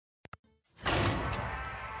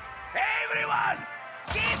Everyone,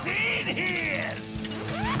 get in here!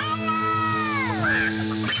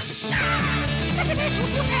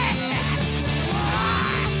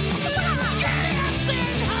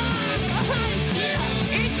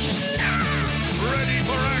 Ready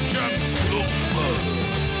for action!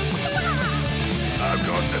 I've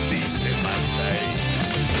got the beast in my sight.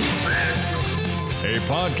 A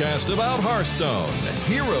podcast about Hearthstone,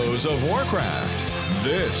 Heroes of Warcraft.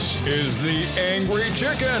 This is The Angry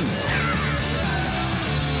Chicken.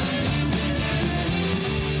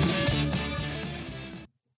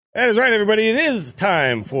 That is right, everybody. It is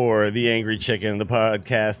time for The Angry Chicken, the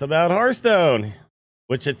podcast about Hearthstone,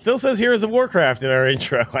 which it still says Heroes of Warcraft in our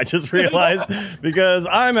intro. I just realized because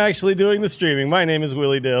I'm actually doing the streaming. My name is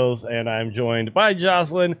Willie Dills, and I'm joined by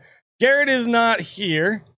Jocelyn. Garrett is not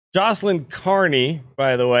here. Jocelyn Carney,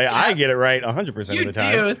 by the way. Yep. I get it right 100% of the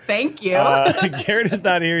time. You do. Thank you. Garrett is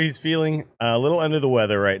not here. He's feeling a little under the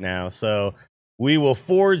weather right now, so we will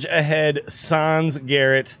forge ahead sans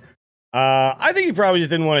Garrett. I think he probably just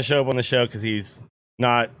didn't want to show up on the show because he's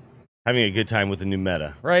not having a good time with the new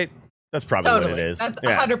meta, right? That's probably what it is. That's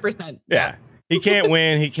 100%. Yeah. He can't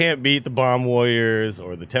win. He can't beat the Bomb Warriors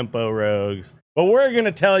or the Tempo Rogues. But we're going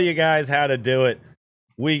to tell you guys how to do it.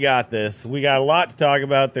 We got this. We got a lot to talk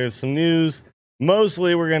about. There's some news.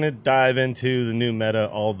 Mostly we're going to dive into the new meta,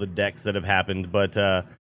 all the decks that have happened. But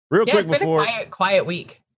real quick it's before... been a quiet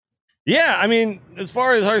week. Yeah, I mean, as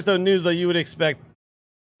far as Hearthstone news, though, you would expect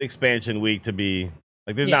expansion week to be...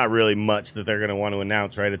 Like, there's not really much that they're going to want to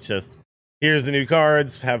announce, right? It's just, here's the new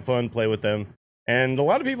cards, have fun, play with them. And a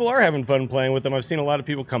lot of people are having fun playing with them. I've seen a lot of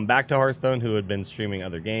people come back to Hearthstone who had been streaming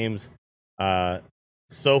other games.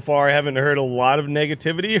 So far, I haven't heard a lot of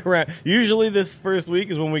negativity around. Usually this first week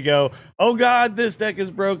is when we go, oh God, this deck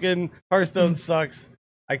is broken. Hearthstone sucks.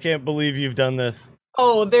 I can't believe you've done this.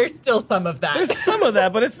 Oh, there's still some of that. There's some of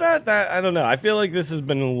that, but it's not that. I don't know. I feel like this has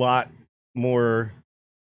been a lot more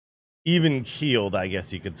even keeled, I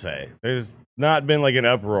guess you could say. There's not been like an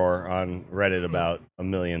uproar on Reddit about a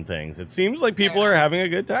million things. It seems like people are having a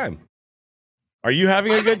good time. Are you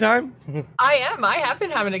having a good time? I am. I have been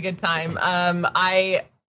having a good time.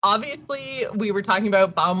 Obviously, we were talking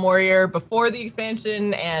about Bomb Warrior before the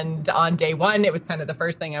expansion, and on day one, it was kind of the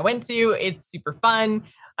first thing I went to. It's super fun.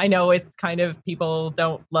 I know it's kind of, people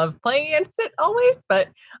don't love playing against it always, but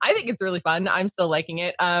I think it's really fun. I'm still liking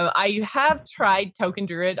it. I have tried Token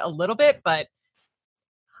Druid a little bit, but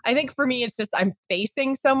I think for me, it's just I'm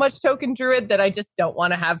facing so much Token Druid that I just don't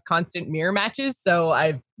want to have constant mirror matches. So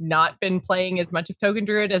I've not been playing as much of Token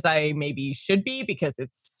Druid as I maybe should be because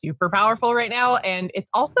it's super powerful right now. And it's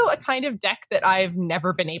also a kind of deck that I've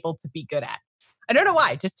never been able to be good at. I don't know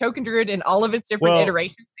why. Just Token Druid in all of its different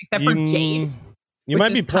iterations, except for Jade. You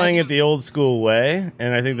might be playing it the old school way,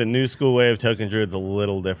 and I think the new school way of Token Druid's a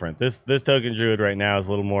little different. This Token Druid right now is a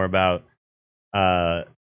little more about...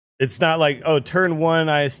 It's not like, oh, turn one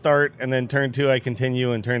I start, and then turn two I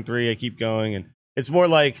continue, and turn three I keep going. And it's more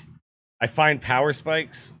like I find power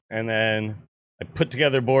spikes, and then I put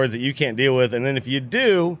together boards that you can't deal with. And then if you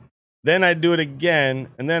do, then I do it again,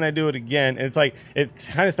 and then I do it again. And it's like, it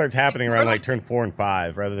kind of starts happening around like turn 4 and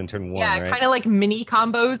 5 rather than turn 1. Yeah, right? Kind of like mini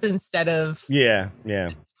combos instead of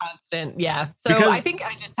constant. Yeah. So I think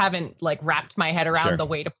I just haven't like wrapped my head around the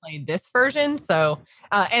way to play this version. So,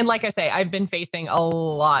 and like I say, I've been facing a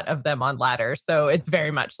lot of them on ladder. So it's very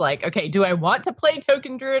much like, okay, do I want to play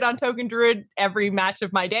Token Druid on Token Druid every match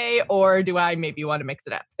of my day? Or do I maybe want to mix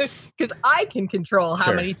it up? Because I can control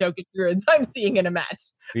how many Token Druids I'm seeing in a match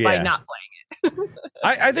by not playing it.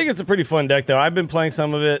 I think it's a pretty fun deck, though. I've been playing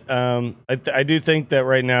some of it. I do think that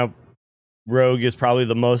right now, Rogue is probably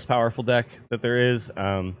the most powerful deck that there is.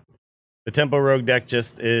 The Tempo Rogue deck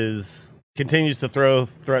just continues to throw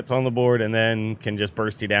threats on the board and then can just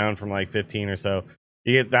burst you down from like 15 or so.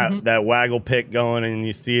 You get that waggle pick going and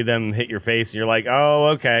you see them hit your face and you're like, oh,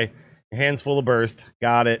 okay. Your hand's full of burst.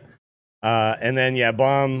 Got it. And then,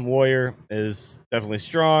 Bomb Warrior is definitely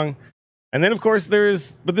strong. And then, of course,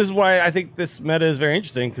 but this is why I think this meta is very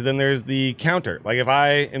interesting, because then there's the counter. Like, if I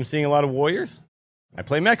am seeing a lot of Warriors, I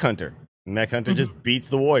play Mech Hunter. Mech Hunter just beats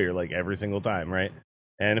the Warrior, like, every single time, right?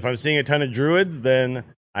 And if I'm seeing a ton of Druids, then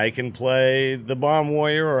I can play the Bomb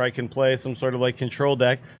Warrior, or I can play some sort of, like, control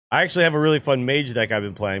deck. I actually have a really fun Mage deck I've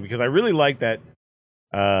been playing, because I really like that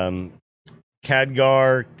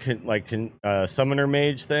Khadgar, Summoner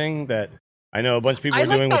Mage thing that I know a bunch of people are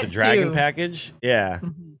doing with the Dragon package. Yeah.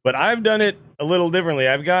 But I've done it a little differently.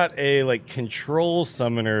 I've got a, like, control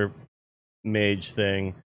Summoner Mage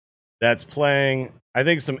thing that's playing, I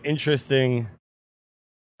think, some interesting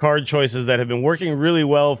card choices that have been working really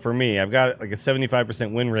well for me. I've got like a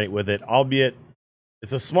 75% win rate with it, albeit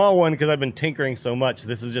It's a small one because I've been tinkering so much.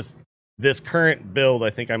 This is just this current build. I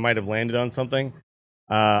think I might have landed on something.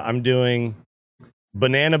 I'm doing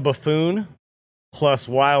Banana Buffoon plus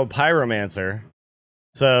Wild Pyromancer.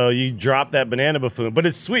 So you drop that Banana Buffoon, but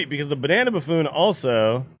it's sweet because the Banana Buffoon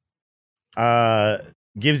also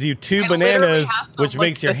gives you 2 bananas, which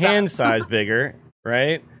makes your hand size bigger,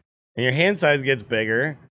 right? And your hand size gets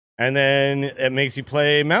bigger, and then it makes you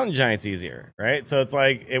play Mountain Giants easier, right? So it's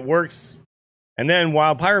like it works. And then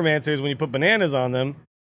Wild Pyromancers, when you put bananas on them,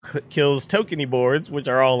 kills tokeny boards, which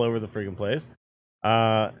are all over the freaking place.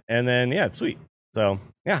 And then yeah, it's sweet. So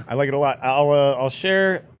yeah, I like it a lot. I'll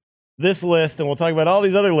share this list, and we'll talk about all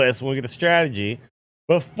these other lists when we get to strategy.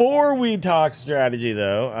 Before we talk strategy,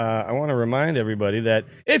 though, I want to remind everybody that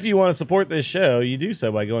if you want to support this show, you do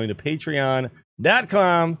so by going to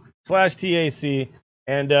patreon.com/TAC.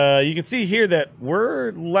 And you can see here that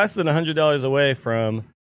we're less than $100 away from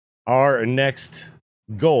our next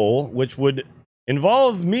goal, which would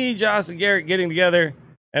involve me, Josh, and Garrett getting together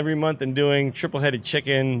every month and doing triple-headed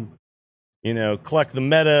chicken, collect the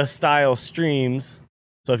meta style streams.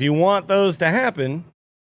 So if you want those to happen,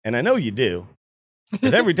 and I know you do,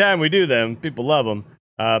 because every time we do them, people love them,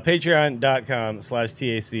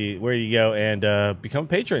 patreon.com/TAC, where you go and become a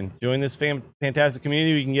patron. Join this fantastic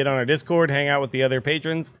community. You can get on our Discord, hang out with the other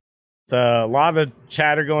patrons. It's a lot of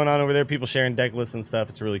chatter going on over there, people sharing deck lists and stuff.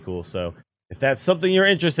 It's really cool. So if that's something you're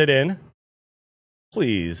interested in,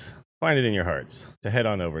 please find it in your hearts to head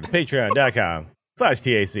on over to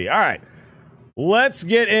patreon.com/TAC. All right. Let's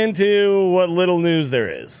get into what little news there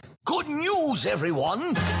is. Good news,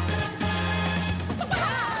 everyone!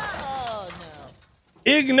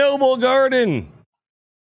 Ignoble Garden.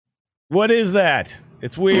 What is that?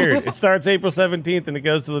 It's weird. It starts April 17th and it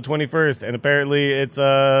goes to the 21st. And apparently it's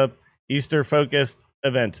a Easter focused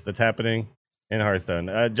event that's happening in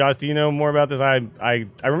Hearthstone. Josh, do you know more about this? I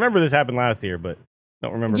remember this happened last year, but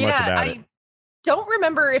don't remember much about it. Don't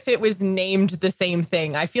remember if it was named the same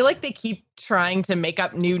thing. I feel like they keep trying to make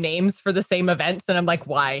up new names for the same events, and I'm like,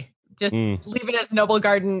 why? Just leave it as Noble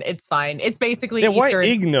Garden. It's fine. It's basically Easter. Why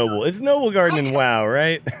Ignoble? It's Noble Garden in WoW,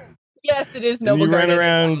 right? Yes, it is Noble Garden. You run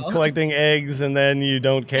around collecting eggs, and then you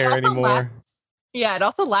don't care anymore. It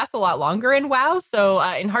also lasts a lot longer in WoW. So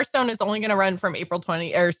in Hearthstone, it's only going to run from April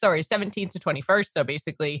 17th to 21st. So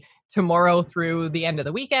basically tomorrow through the end of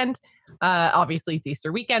the weekend. Obviously, it's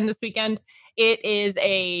Easter weekend this weekend. It is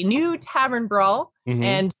a new Tavern Brawl. Mm-hmm.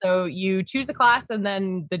 And so you choose a class and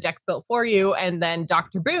then the deck's built for you. And then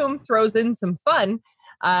Dr. Boom throws in some fun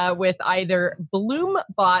with either Bloom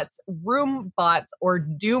bots, Room bots, or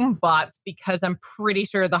Doom bots, because I'm pretty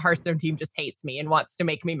sure the Hearthstone team just hates me and wants to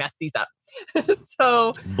make me mess these up.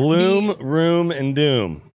 So Bloom, Room, and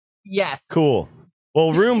Doom. Yes. Cool.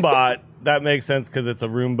 Well, Roombot, that makes sense because it's a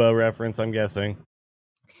Roomba reference, I'm guessing.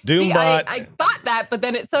 Doombot. I thought that, but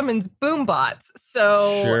then it summons Boombots.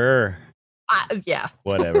 So sure. Yeah.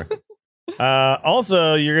 Whatever.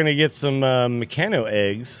 Also, you're going to get some Mechano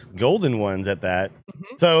eggs, golden ones at that.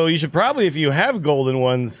 Mm-hmm. So you should probably, if you have golden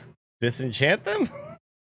ones, disenchant them.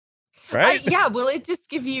 Right? Yeah. Will it just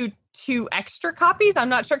give you 2 extra copies? I'm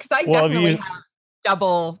not sure, because I definitely have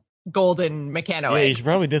double golden Mechano eggs. Yeah, you should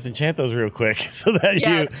probably disenchant those real quick so that you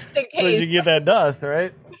get that dust,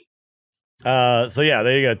 right? So yeah,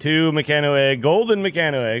 there you go. 2 golden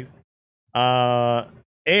Mechano eggs.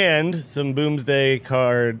 And some Boomsday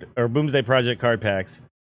Project card packs.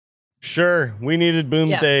 Sure, we needed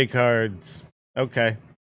Boomsday cards. Okay.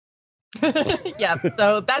 Yeah,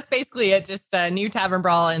 so that's basically it. Just a new Tavern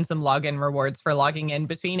Brawl and some login rewards for logging in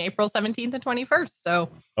between April 17th and 21st. So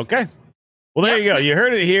okay. Well, there you go. You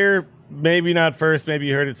heard it here. Maybe not first. Maybe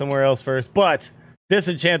you heard it somewhere else first. But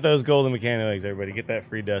disenchant those golden Mechano eggs, everybody. Get that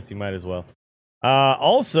free dust. You might as well.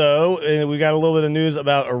 Also, we got a little bit of news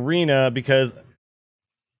about Arena, because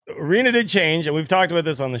Arena did change, and we've talked about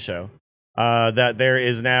this on the show, that there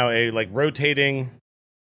is now a rotating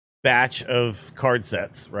batch of card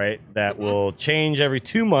sets, right? That will change every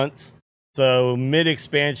 2 months. So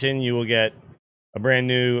mid-expansion, you will get a brand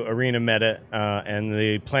new Arena meta, and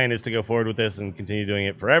the plan is to go forward with this and continue doing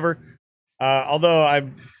it forever. Although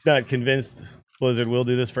I'm not convinced Blizzard will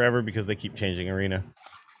do this forever, because they keep changing Arena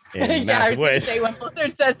in massive ways. Say, when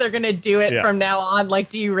Blizzard says they're going to do it from now on,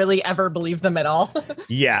 do you really ever believe them at all?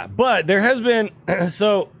 Yeah, but there has been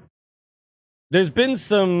there's been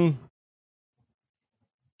some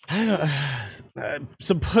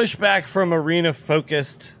some pushback from Arena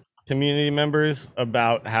focused community members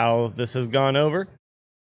about how this has gone over,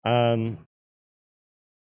 and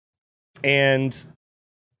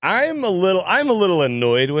I'm a little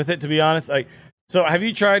annoyed with it, to be honest. So have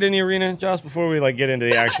you tried any Arena, Joss, before we like get into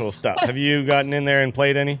the actual stuff? Have you gotten in there and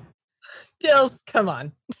played any? Dills, come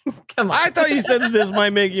on. Come on. I thought you said that this might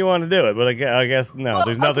make you want to do it, but I guess no, Well,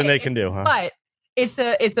 there's nothing okay, they can do, huh? But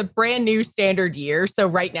it's a brand new standard year. So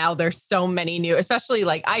right now there's so many new, especially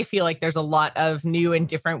like I feel like there's a lot of new and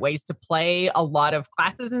different ways to play a lot of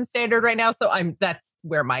classes in standard right now. So that's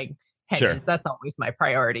where my head Sure. is. That's always my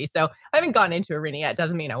priority. So I haven't gone into Arena yet.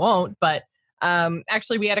 Doesn't mean I won't, but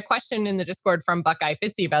actually we had a question in the Discord from Buckeye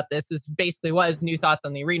Fitzy about this, was basically was new thoughts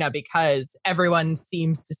on the Arena, because everyone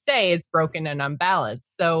seems to say it's broken and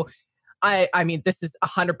unbalanced. So I mean, this is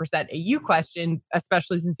 100% a you question,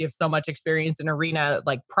 especially since you have so much experience in Arena.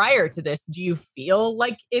 Like prior to this, do you feel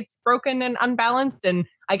like it's broken and unbalanced? And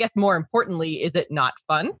I guess more importantly, is it not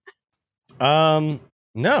fun?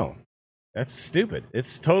 No, that's stupid.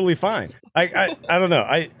 It's totally fine. I don't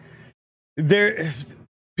know.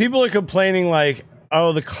 People are complaining like,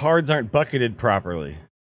 oh, the cards aren't bucketed properly.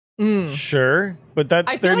 Sure, but they're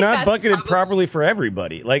like not that's bucketed properly for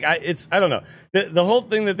everybody. Like I don't know. The whole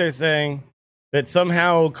thing that they're saying that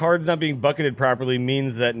somehow cards not being bucketed properly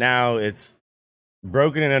means that now it's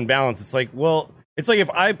broken and unbalanced. It's like, well, it's like if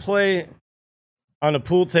I play on a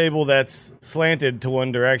pool table that's slanted to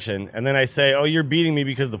one direction, and then I say, oh, you're beating me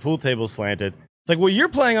because the pool table's slanted. It's like, well, you're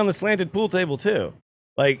playing on the slanted pool table too.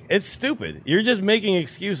 Like, it's stupid. You're just making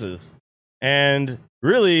excuses. And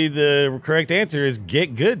really, the correct answer is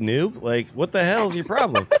get good, noob. Like, what the hell is your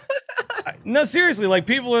problem? No, seriously, like,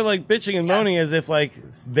 people are, like, bitching and moaning as if, like,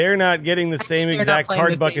 they're not getting the same exact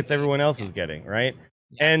card buckets everyone else is getting, right?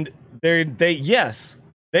 Yeah. And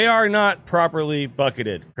they are not properly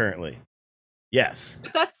bucketed currently. Yes.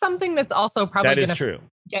 But that's something that's also probably going to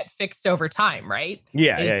get fixed over time, right?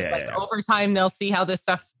 Yeah. Over time, they'll see how this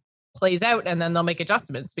stuff plays out, and then they'll make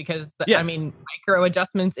adjustments, because I mean, micro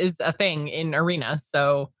adjustments is a thing in Arena.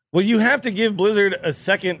 So, well, you have to give Blizzard a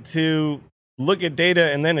second to look at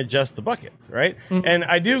data and then adjust the buckets, right? Mm-hmm. And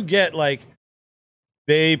I do get, like,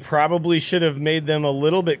 they probably should have made them a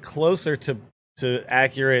little bit closer to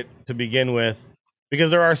accurate to begin with, because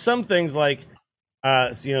there are some things like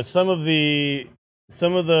some of the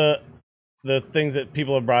things that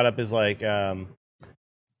people have brought up is like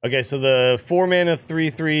okay, so the 4-mana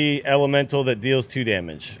 3/3 elemental that deals 2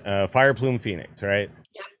 damage, Fire Plume Phoenix, right?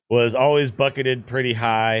 Yeah. Was always bucketed pretty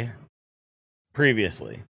high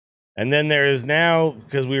previously. And then there is now,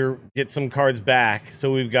 because we get some cards back,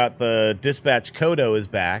 so we've got the Dispatch Kodo is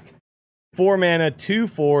back. 4-mana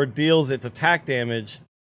 2/4 deals its attack damage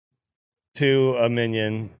to a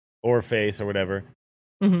minion or face or whatever.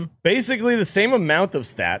 Mm-hmm. Basically the same amount of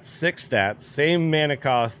stats, 6 stats, same mana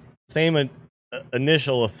cost, same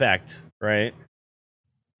initial effect, right?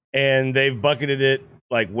 And they've bucketed it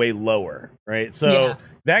like way lower, right? So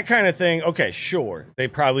that kind of thing, okay, sure, they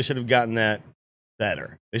probably should have gotten that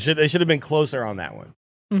better. They should have been closer on that one.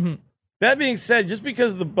 Mm-hmm. That being said, just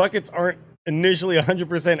because the buckets aren't initially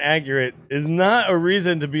 100% accurate is not a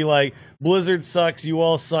reason to be like, Blizzard sucks, you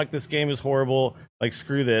all suck, this game is horrible, like,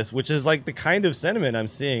 screw this, which is like the kind of sentiment I'm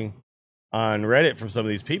seeing on Reddit from some of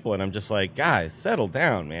these people. And I'm just like, guys, settle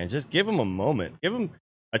down, man. Just give them a moment. Give them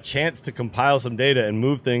a chance to compile some data and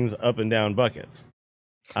move things up and down buckets.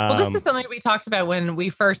 Well, this is something we talked about when we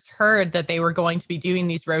first heard that they were going to be doing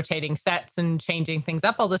these rotating sets and changing things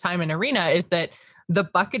up all the time in Arena, is that the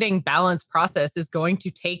bucketing balance process is going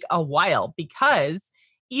to take a while, because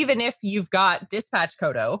even if you've got Dispatch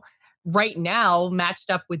Kodo right now matched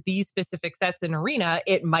up with these specific sets in Arena,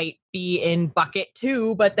 it might be in bucket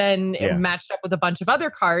 2, but then matched up with a bunch of other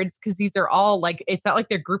cards, because these are all like, it's not like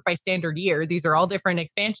they're grouped by standard year. These are all different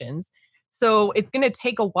expansions. So it's going to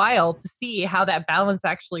take a while to see how that balance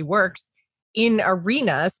actually works in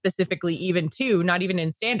Arena, specifically, even too, not even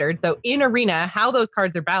in standard. So in Arena, how those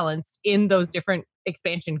cards are balanced in those different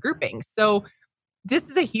expansion groupings. So this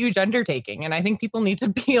is a huge undertaking, and I think people need to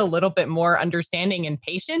be a little bit more understanding and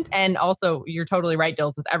patient. And also, you're totally right,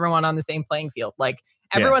 Dills, with everyone on the same playing field. Like,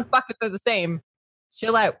 everyone's buckets are the same.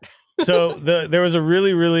 Chill out. So there was a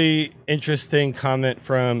really, really interesting comment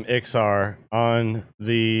from Ixar on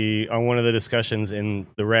one of the discussions in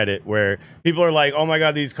the Reddit, where people are like, oh my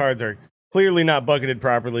god, these cards are clearly not bucketed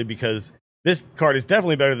properly because this card is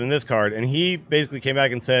definitely better than this card. And he basically came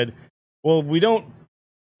back and said, well, we don't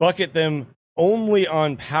bucket them only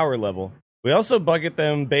on power level. We also bucket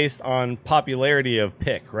them based on popularity of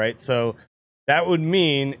pick, right? So that would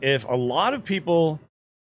mean if a lot of people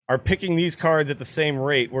are picking these cards at the same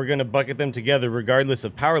rate, we're going to bucket them together regardless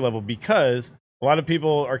of power level, because a lot of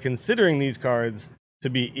people are considering these cards to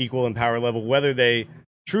be equal in power level, whether they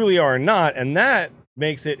truly are or not. And that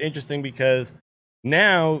makes it interesting, because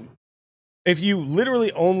now if you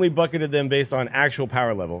literally only bucketed them based on actual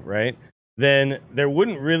power level, right? Then there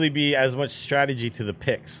wouldn't really be as much strategy to the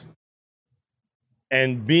picks.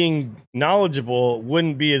 And being knowledgeable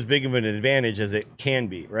wouldn't be as big of an advantage as it can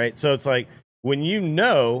be, right? So it's like when you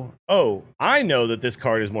know, oh, I know that this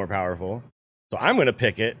card is more powerful, so I'm going to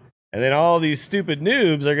pick it. And then all these stupid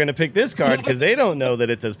noobs are going to pick this card because they don't know that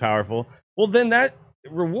it's as powerful. Well, then that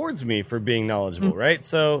rewards me for being knowledgeable, right?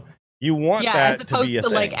 So you want that as opposed to be a to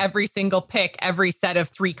thing. like every single pick, every set of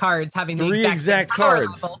 3 cards having the Three exact same power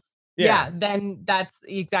cards. level. Yeah, then that's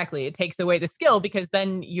exactly, it takes away the skill because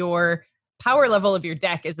then your power level of your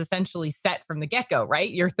deck is essentially set from the get-go, right?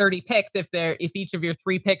 Your 30 picks, if each of your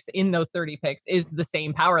 3 picks in those 30 picks is the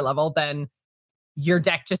same power level, then your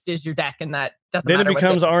deck just is your deck, and that doesn't then matter. It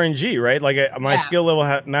becomes RNG, right? Like my skill level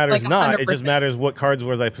matters like not. It just 100%. matters what cards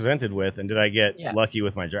was I presented with, and did I get lucky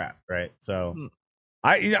with my draft, right? So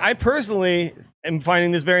I personally am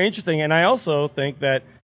finding this very interesting, and I also think that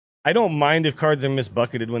I don't mind if cards are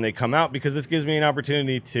misbucketed when they come out because this gives me an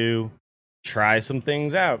opportunity to try some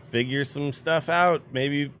things out, figure some stuff out,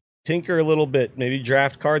 maybe tinker a little bit, maybe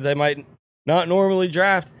draft cards I might not normally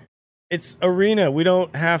draft. It's Arena. We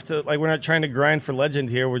don't have to, like, we're not trying to grind for Legend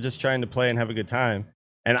here. We're just trying to play and have a good time.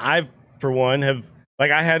 And I, for one, have,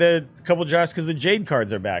 like, I had a couple drafts because the Jade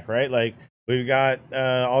cards are back, right? Like, we've got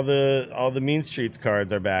all the Mean Streets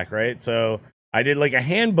cards are back, right? So I did like a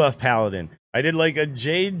hand buff Paladin. I did like a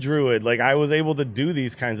Jade Druid. Like, I was able to do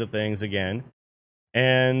these kinds of things again.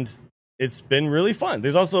 And it's been really fun.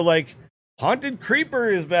 There's also like Haunted Creeper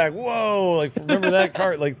is back. Whoa, like remember that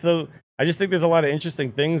card? Like, so I just think there's a lot of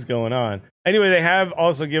interesting things going on. Anyway, they have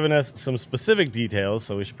also given us some specific details,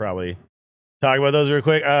 so we should probably talk about those real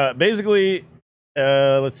quick. Basically,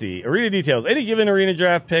 let's see. Arena details. Any given arena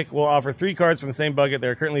draft pick will offer 3 cards from the same bucket.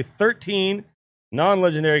 There are currently 13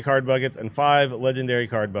 non-legendary card buckets and 5 legendary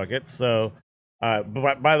card buckets. So,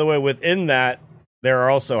 by the way, within that, there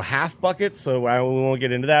are also half buckets, so we won't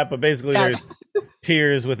get into that. But basically, there's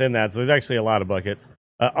tiers within that, so there's actually a lot of buckets.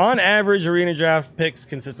 On average, arena draft picks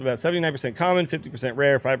consist of about 79% common, 50%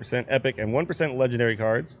 rare, 5% epic, and 1% legendary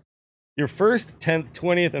cards. Your first, 10th,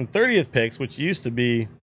 20th, and 30th picks, which used to be,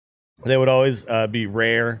 they would always be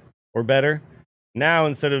rare or better. Now,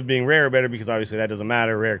 instead of being rare or better, because obviously that doesn't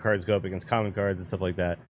matter, rare cards go up against common cards and stuff like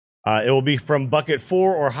that, it will be from bucket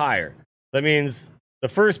 4 or higher. That means the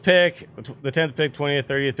first pick, the 10th pick, 20th,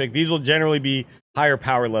 30th pick, these will generally be higher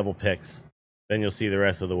power level picks than you'll see the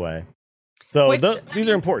rest of the way. So these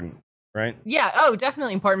are important, right? Yeah. Oh,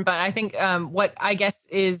 definitely important. But I think what I guess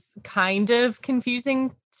is kind of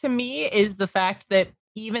confusing to me is the fact that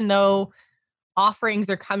even though offerings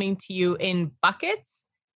are coming to you in buckets,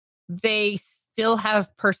 they still have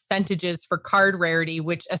percentages for card rarity,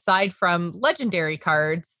 which aside from legendary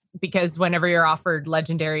cards, because whenever you're offered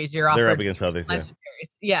legendaries, you're offered they're up against others, legendaries.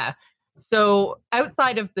 Yeah. So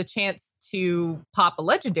outside of the chance to pop a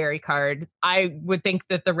legendary card, I would think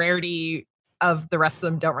that the rarity of the rest of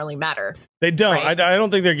them don't really matter. They don't. Right? I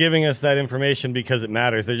don't think they're giving us that information because it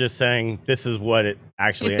matters. They're just saying this is what it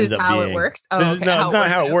actually ends up being. This is how it works? Oh, it's not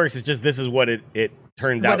how it works. It's just this is what it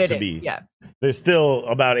turns out to be. Yeah. There's still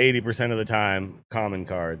about 80% of the time common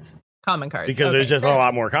cards. Common cards. Because there's just a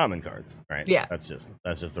lot more common cards, right? Yeah. That's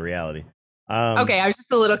just the reality. Okay, I was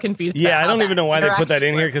just a little confused. Yeah, I don't even know why they put that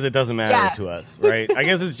in here because it doesn't matter to us, right? I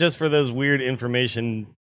guess it's just for those weird information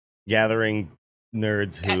gathering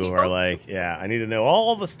nerds who are like, yeah, I need to know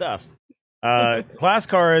all the stuff. Class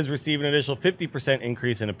cards receive an additional 50%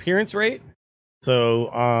 increase in appearance rate.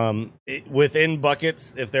 So within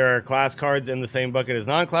buckets, if there are class cards in the same bucket as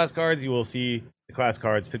non-class cards, you will see the class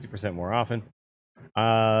cards 50% more often.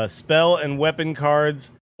 Spell and weapon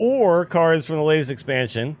cards or cards from the latest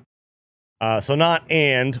expansion. So not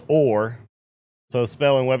and, or. So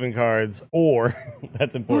spell and weapon cards, or,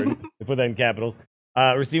 that's important, they put that in capitals,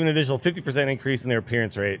 receive an additional 50% increase in their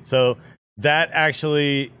appearance rate. So that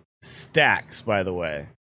actually stacks, by the way.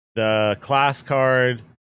 The class card,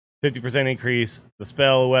 50% increase, the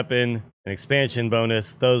spell, weapon, and expansion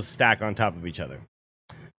bonus, those stack on top of each other.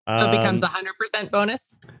 So it becomes 100%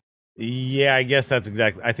 bonus? Yeah, I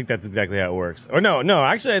think that's exactly how it works. Or no,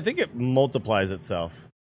 actually, I think it multiplies itself.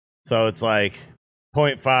 So it's like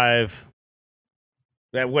 0.5.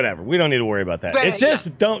 Whatever. We don't need to worry about that.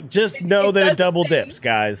 But know that it double dips,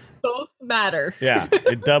 guys. Both matter. Yeah,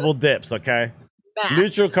 it double dips, okay?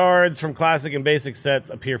 Neutral cards from classic and basic sets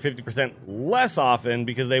appear 50% less often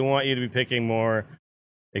because they want you to be picking more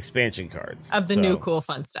expansion cards. Of the new cool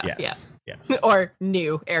fun stuff. Yes. Or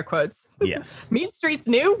new, air quotes. Yes. Mean Streets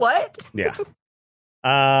new? What? Yeah.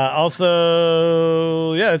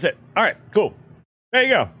 Also, yeah, that's it. All right, cool. There you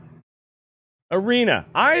go. Arena.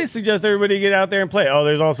 I suggest everybody get out there and play. Oh,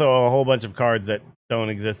 there's also a whole bunch of cards that don't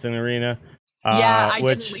exist in Arena. I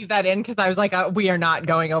didn't leave that in because I was like, we are not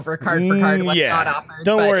going over card for card what's not offered.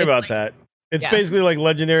 Don't worry about that. It's basically like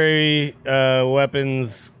legendary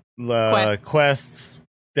weapons, quests,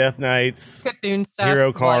 Death Knights, Cthulhu stuff,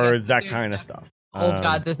 hero cards, that kind of stuff. Old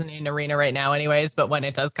Gods isn't in Arena right now anyways, but when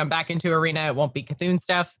it does come back into Arena, it won't be Cthulhu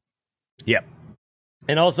stuff. Yep.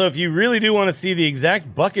 And also, if you really do want to see the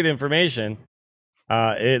exact bucket information,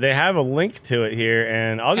 they have a link to it here,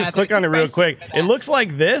 and I'll just click on it real quick. It looks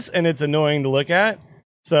like this, and it's annoying to look at.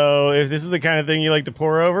 So if this is the kind of thing you like to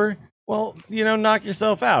pour over, well, knock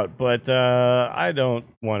yourself out. But I don't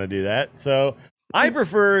want to do that. So I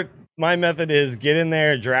prefer, my method is get in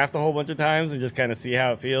there, draft a whole bunch of times, and just kind of see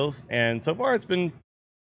how it feels. And so far, it's been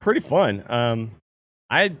pretty fun.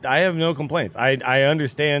 I have no complaints. I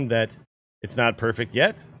understand that it's not perfect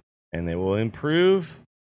yet, and they will improve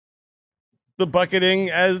the bucketing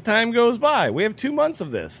as time goes by. We have 2 months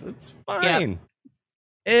of this. It's fine. Yep.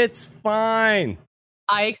 It's fine.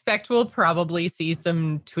 I expect we'll probably see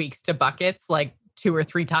some tweaks to buckets like 2 or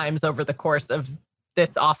 3 times over the course of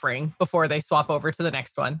this offering before they swap over to the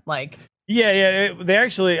next one. They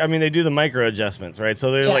actually, they do the micro adjustments, right?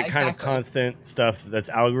 So they're kind of constant stuff that's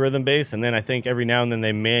algorithm based, and then I think every now and then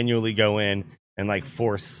they manually go in and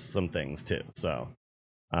force some things too. So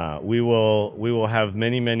we will have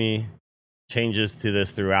many changes to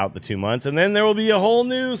this throughout the 2 months, and then there will be a whole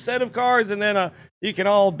new set of cards, and then you can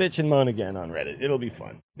all bitch and moan again on Reddit. It'll be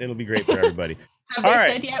fun. It'll be great for everybody. Have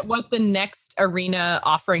they said yet what the next Arena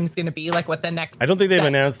offering is going to be? What the next? I don't think they've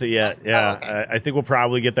announced it yet. Yeah, okay. I think we'll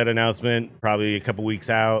probably get that announcement probably a couple weeks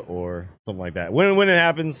out or something like that. When it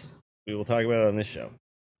happens, we will talk about it on this show.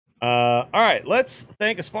 All right, let's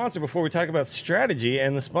thank a sponsor before we talk about strategy.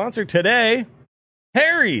 And the sponsor today,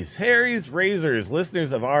 Harry's Razors.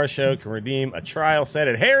 Listeners of our show can redeem a trial set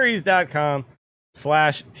at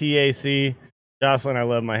harrys.com/TAC. Jocelyn, I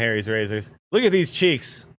love my Harry's Razors. Look at these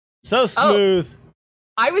cheeks. So smooth.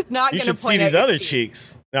 I was not going to point out these other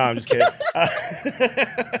cheeks. No, I'm just kidding.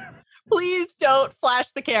 Please don't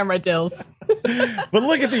flash the camera, Dills. But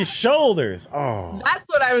look at these shoulders. Oh, that's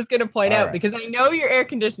what I was going to point out because I know your air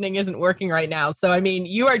conditioning isn't working right now. So,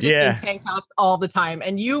 you are just in tank tops all the time,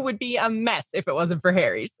 and you would be a mess if it wasn't for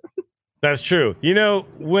Harry's. That's true.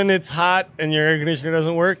 When it's hot and your air conditioner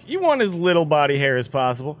doesn't work, you want as little body hair as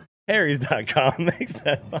possible. Harrys.com makes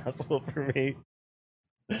that possible for me.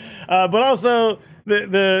 But also,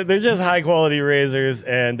 they're just high quality razors,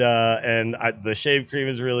 and the shave cream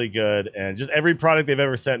is really good, and just every product they've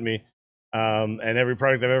ever sent me, and every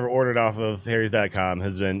product I've ever ordered off of Harrys.com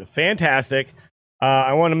has been fantastic.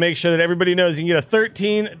 I want to make sure that everybody knows you can get a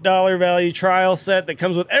 $13 value trial set that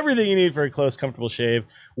comes with everything you need for a close, comfortable shave,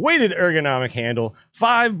 weighted ergonomic handle,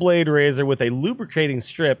 5-blade razor with a lubricating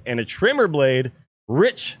strip and a trimmer blade,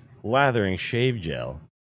 rich lathering shave gel,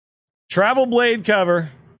 travel blade cover.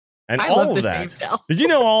 And all of that. Did you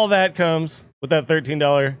know all that comes with that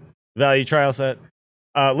 $13 value trial set?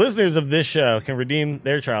 Listeners of this show can redeem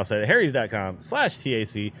their trial set at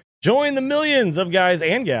harrys.com/TAC. Join the millions of guys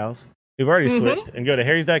and gals who've already switched and go to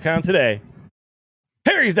harrys.com today.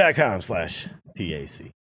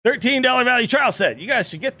 harrys.com/TAC. $13 value trial set. You guys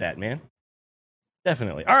should get that, man.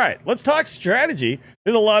 Definitely. All right, let's talk strategy.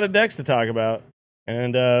 There's a lot of decks to talk about,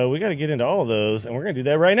 and we got to get into all of those, and we're going to do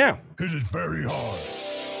that right now. Hit it very hard.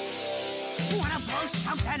 Wanna blow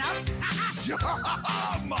something up?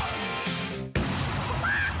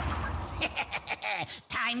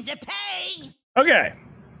 Time to pay. Okay.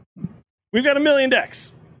 We've got 1 million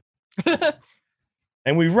decks.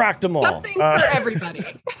 And we rocked them all. Something for everybody.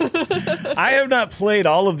 I have not played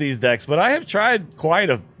all of these decks, but I have tried quite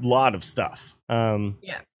a lot of stuff.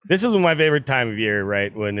 This is my favorite time of year,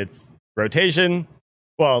 right? When it's rotation.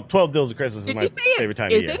 Well, 12 Deals of Christmas is my favorite time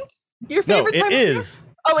of year. Your favorite time of year? No, it is.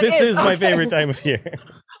 Oh, this is my favorite time of year.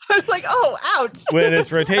 I was like, oh, ouch. When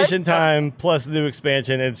it's rotation time plus the new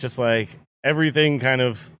expansion, it's just like everything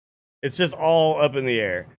it's just all up in the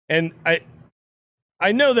air. And I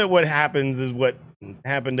know that what happens is what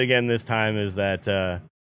happened again this time is that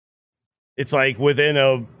it's like within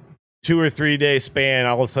a 2 or 3 day span,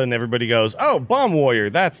 all of a sudden everybody goes, oh, Bomb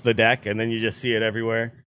Warrior, that's the deck. And then you just see it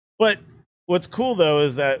everywhere. But what's cool, though,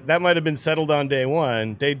 is that might have been settled on day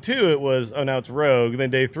 1. Day 2, it was, oh, now it's Rogue. Then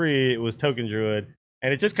day 3, it was Token Druid.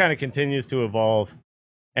 And it just kind of continues to evolve.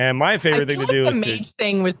 And my favorite thing to do is the mage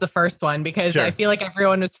thing was the first one because I feel like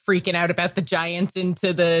everyone was freaking out about the giants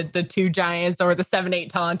into the 2 giants or the 7/8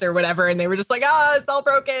 taunt or whatever. And they were just like, it's all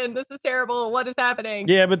broken. This is terrible. What is happening?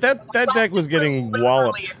 Yeah, but that deck was getting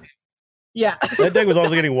walloped. Yeah. That deck was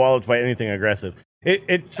also getting walloped by anything aggressive.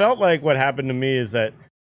 It felt like what happened to me is that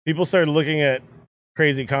people started looking at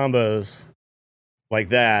crazy combos like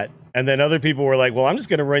that, and then other people were like, well, I'm just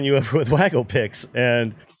going to run you over with waggle picks,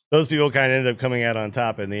 and those people kind of ended up coming out on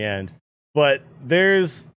top in the end. But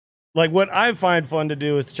there's like what I find fun to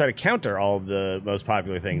do is to try to counter all of the most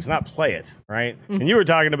popular things, not play it, right? And you were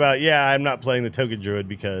talking about, I'm not playing the Token Druid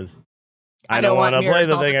because I don't want to play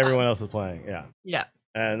the thing everyone else is playing. Yeah.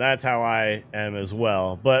 And that's how I am as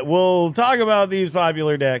well. But we'll talk about these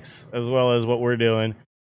popular decks as well as what we're doing.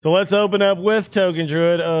 So let's open up with Token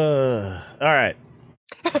Druid. All right.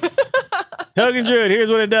 Token Druid, here's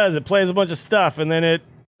what it does. It plays a bunch of stuff, and then it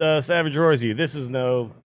Savage Roars you. This is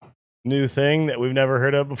no new thing that we've never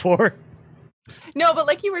heard of before. No, but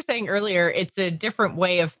like you were saying earlier, it's a different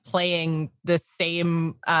way of playing the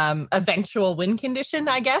same eventual win condition,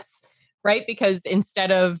 I guess. Right? Because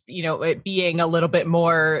instead of, it being a little bit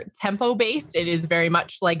more tempo based, it is very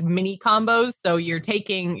much like mini combos. So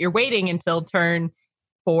you're waiting until turn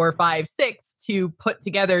 4, 5, 6 to put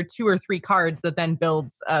together 2 or 3 cards that then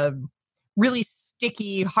builds a really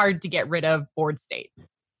sticky, hard to get rid of board state.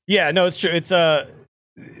 Yeah, no, it's true.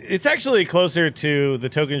 It's actually closer to the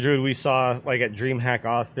Token Druid we saw like at DreamHack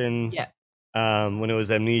Austin. Yeah. When it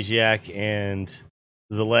was Amnesiac and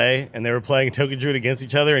Zalay, and they were playing Token Druid against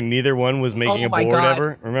each other, and neither one was making a board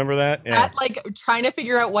ever. Remember that? Yeah. That, like, trying to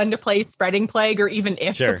figure out when to play Spreading Plague, or even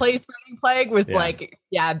if to play Spreading Plague, was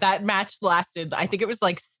that match lasted, I think it was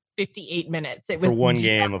like 58 minutes. It was for one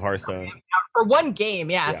game of Hearthstone. For one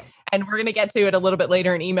game, yeah. And we're gonna get to it a little bit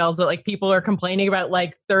later in emails, but like people are complaining about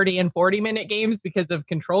like 30 and 40-minute games because of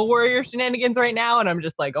Control Warrior shenanigans right now, and I'm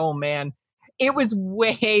just like, oh man, it was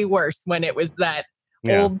way worse when it was that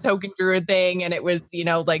old Token Druid thing, and it was,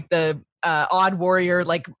 like the Odd Warrior,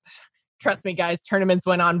 like, trust me guys, tournaments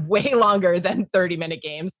went on way longer than 30-minute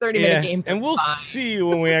games. 30-minute games, and we'll see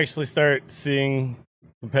when we actually start seeing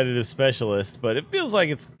competitive specialists, but it feels like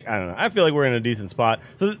I don't know, I feel like we're in a decent spot.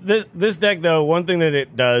 So this deck, though, one thing that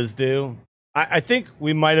it does do, I think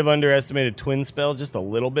we might have underestimated Twin Spell just a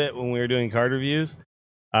little bit when we were doing card reviews,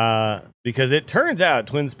 because it turns out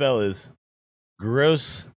Twin Spell is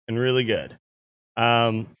gross and really good.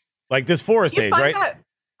 Like this Forest Aid, right?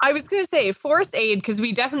 I was going to say Forest Aid, because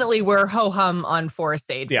we definitely were ho-hum on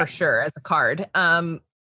Forest Aid for sure as a card.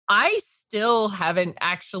 I still haven't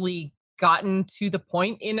actually gotten to the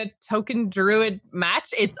point in a Token Druid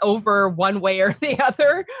match. It's over one way or the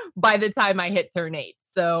other by the time I hit turn 8.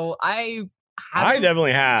 So I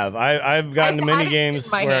definitely have. I've gotten to many games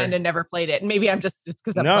in my hand and never played it. And maybe it's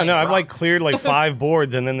because I'm no. I've like cleared like 5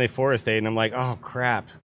 boards, and then they Forest Aid, and I'm like, oh crap.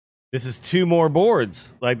 This is 2 more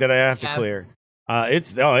boards like that I have to clear.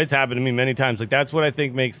 It's happened to me many times. Like that's what I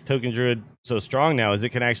think makes Token Druid so strong now, is it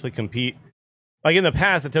can actually compete. Like in the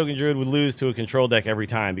past, the Token Druid would lose to a control deck every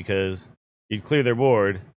time because you'd clear their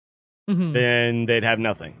board, then they'd have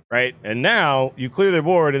nothing, right? And now you clear their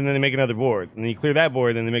board, and then they make another board, and then you clear that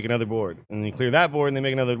board, and then they make another board, and then you clear that board, and they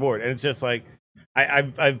make another board, and it's just like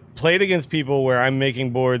I've played against people where I'm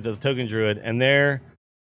making boards as Token Druid, and they're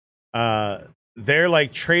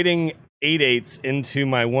like trading 8/8s into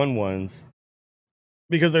my 1/1s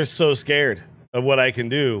because they're so scared of what I can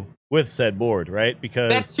do with said board, right? Because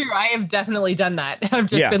that's true. I have definitely done that. I've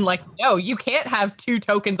just been like, no, you can't have 2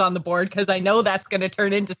 tokens on the board because I know that's going to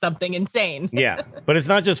turn into something insane. But it's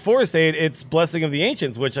not just Forest Aid, it's Blessing of the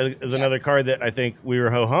Ancients, which is another card that I think we were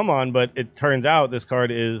ho-hum on, but it turns out this card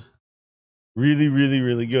is really, really,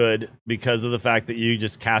 really good because of the fact that you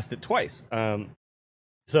just cast it twice.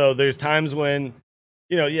 So there's times when,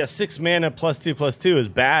 6 mana +2/+2 is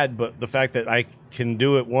bad, but the fact that I can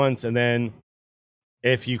do it once, and then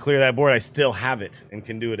if you clear that board, I still have it and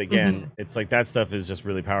can do it again. It's like that stuff is just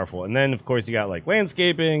really powerful. And then, of course, you got like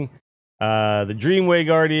Landscaping, the Dreamway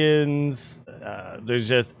Guardians. There's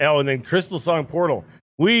just, and then Crystal Song Portal.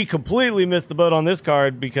 We completely missed the boat on this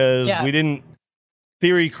card because we didn't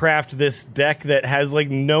theory craft this deck that has like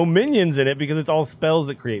no minions in it because it's all spells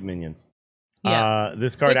that create minions.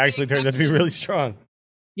 This card actually turned out to be really strong.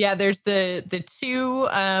 Yeah, there's the 2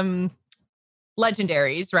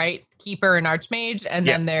 legendaries, right? Keeper and Archmage, and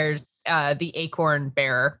then there's the Acorn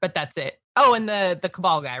Bearer, but that's it. Oh, and the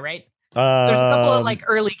Cabal guy, right? There's a couple of like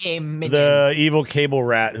early game minions. The evil Cable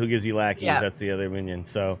Rat who gives you lackeys, that's the other minion.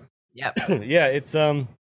 So it's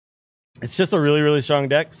just a really, really strong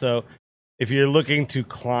deck. So if you're looking to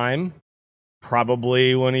climb,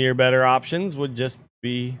 probably one of your better options would just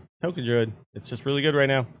be Token Druid. It's just really good right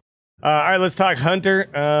now. All right, let's talk Hunter.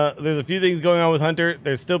 There's a few things going on with Hunter.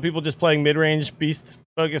 There's still people just playing mid-range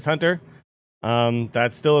beast-focused Hunter.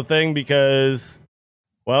 That's still a thing because,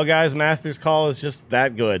 well, guys, Master's Call is just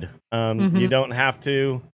that good. You don't have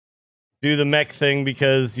to do the mech thing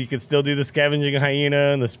because you could still do the scavenging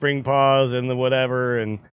hyena and the spring paws and the whatever.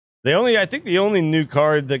 And I think the only new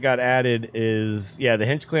card that got added is the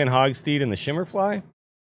Hinch Clan Hogsteed and the Shimmerfly.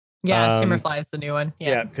 Yeah, Shimmerfly is the new one.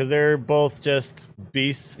 Yeah, because they're both just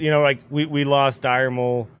beasts. Like we lost Dire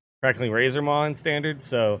Mole, Crackling Razor Maw in Standard,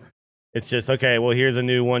 so it's just okay. Well, here's a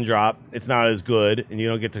new 1-drop. It's not as good, and you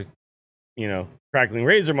don't get to, Crackling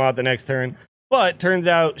Razor Maw the next turn. But turns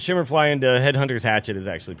out Shimmerfly into Headhunter's Hatchet is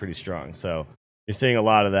actually pretty strong. So you're seeing a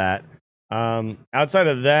lot of that. Outside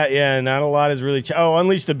of that, not a lot is really.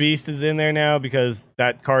 Unleash the Beast is in there now because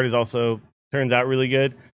that card is also turns out really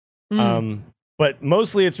good. But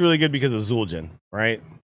mostly it's really good because of Zul'jin, right?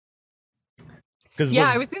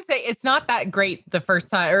 I was going to say it's not that great the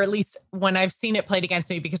first time, or at least when I've seen it played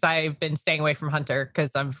against me, because I've been staying away from Hunter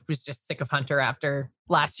because I was just sick of Hunter after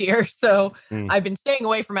last year. So I've been staying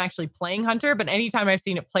away from actually playing Hunter. But anytime I've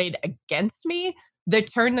seen it played against me, the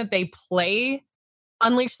turn that they play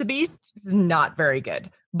Unleash the Beast is not very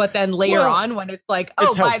good. But then later on, when it's like,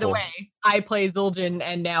 oh, by the way, I play Zul'jin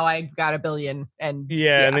and now I got a billion. And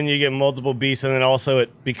and then you get multiple beasts. And then also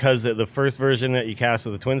because the first version that you cast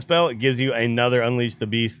with a twin spell, it gives you another Unleash the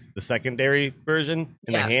Beast, the secondary version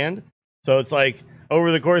in the hand. So it's like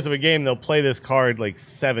over the course of a game, they'll play this card like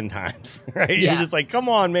 7 times, right? You're just like, come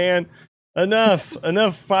on, man. Enough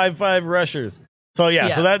 5/5 rushers. So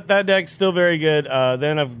so that deck's still very good.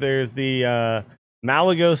 Then there's the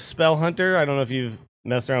Malygos Spell Hunter. I don't know if you've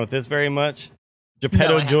messed around with this very much.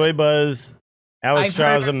 Geppetto Joybuzz, Alex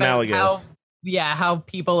Strauss, and Malygos. How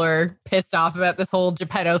people are pissed off about this whole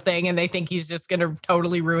Geppetto thing and they think he's just going to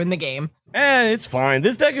totally ruin the game. It's fine.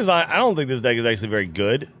 This deck I don't think this deck is actually very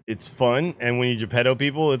good. It's fun, and when you Geppetto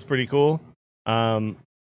people, it's pretty cool. I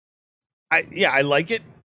like it.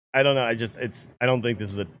 I don't know. I don't think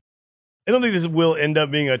this will end up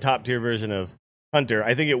being a top tier version of Hunter.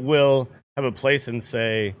 I think it will have a place in,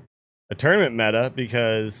 say, a tournament meta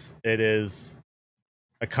because it is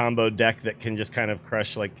a combo deck that can just kind of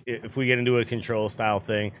crush, like if we get into a control style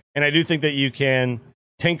thing. And I do think that you can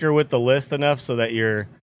tinker with the list enough so that your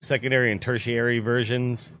secondary and tertiary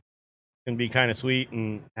versions can be kind of sweet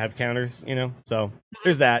and have counters, so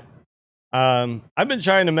there's that. I've been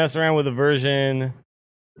trying to mess around with a version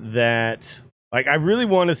that, like, I really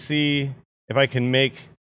want to see if I can make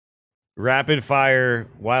rapid fire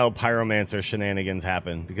Wild Pyromancer shenanigans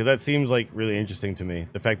happen, because that seems like really interesting to me.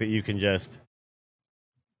 The fact that you can just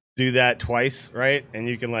do that twice, right? And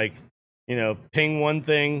you can, like, ping one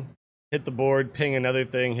thing, hit the board, ping another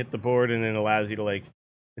thing, hit the board, and it allows you to, like,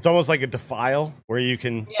 it's almost like a Defile where you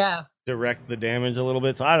can direct the damage a little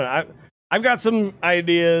bit. So I've got some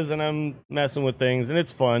ideas and I'm messing with things and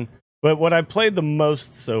it's fun. But what I played the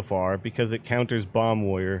most so far, because it counters Bomb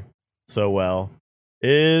Warrior so well,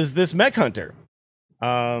 is this Mech Hunter.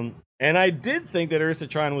 And I did think that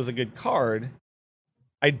Ursatron was a good card.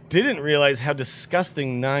 I didn't realize how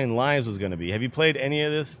disgusting 9 Lives was going to be. Have you played any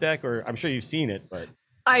of this deck? Or I'm sure you've seen it, but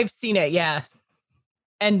I've seen it, yeah.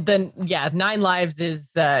 And then 9 Lives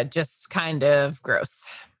is just kind of gross.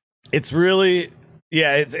 It's really,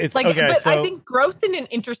 it's like, okay. But so I think gross in an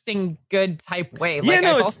interesting, good type way. Like,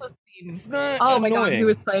 I've also seen. It's not. Oh annoying. my god, who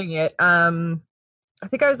was playing it? I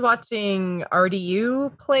think I was watching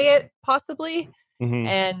RDU play it, possibly. Mm-hmm.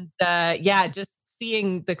 And just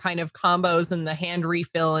seeing the kind of combos and the hand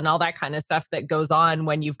refill and all that kind of stuff that goes on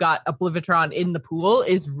when you've got Oblivitron in the pool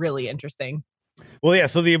is really interesting. Well, yeah,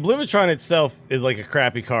 so the Oblivitron itself is like a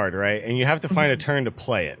crappy card, right? And you have to find a turn to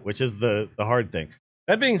play it, which is the hard thing.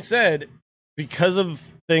 That being said, because of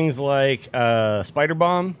things like Spider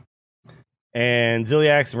Bomb and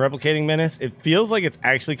Ziliax and Replicating Menace, it feels like it's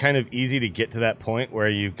actually kind of easy to get to that point where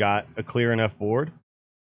you've got a clear enough board.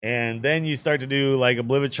 And then you start to do like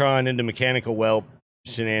Oblivitron into Mechanical Whelp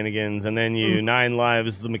shenanigans, and then you 9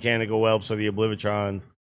 Lives the Mechanical Whelps or the Oblivitrons.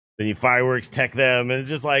 Then you Fireworks tech them, and it's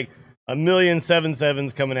just like a million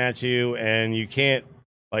 7/7s coming at you, and you can't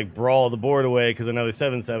like brawl the board away because another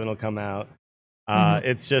 7/7 will come out.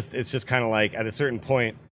 It's just kind of like at a certain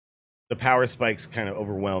point, the power spikes kind of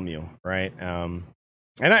overwhelm you, right? And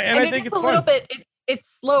I think it's a little bit.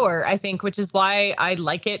 It's slower, I think, which is why I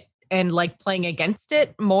like it and like playing against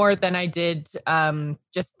it more than I did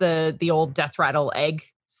just the old Death Rattle egg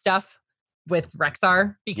stuff with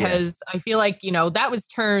Rexar, because I feel like, that was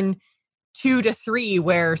turn 2 to 3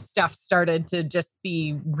 where stuff started to just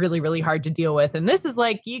be really, really hard to deal with. And this is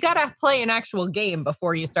like, you got to play an actual game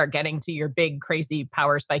before you start getting to your big, crazy,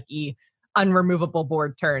 power spiky, unremovable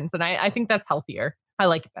board turns. And I think that's healthier. I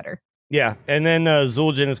like it better. Yeah. And then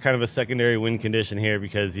Zul'jin is kind of a secondary win condition here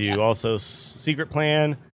because you also Secret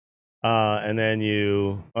Plan And then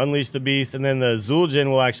you unleash the beast, and then the Zul'jin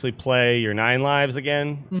will actually play your 9 lives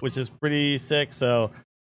again, which is pretty sick. So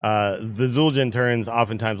the Zul'jin turns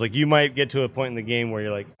oftentimes, like you might get to a point in the game where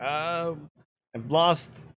you're like, I've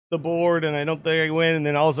lost the board and I don't think I win, and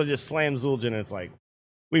then also just slam Zul'jin and it's like,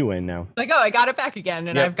 we win now. Like, oh, I got it back again,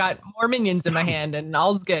 and Yep. I've got more minions in my hand, and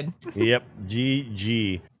all's good. Yep,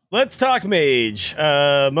 GG. Let's talk mage.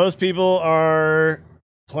 Most people are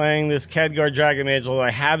playing this Khadgar Dragon Mage, although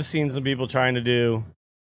I have seen some people trying to do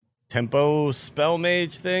tempo spell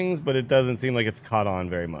mage things, but it doesn't seem like it's caught on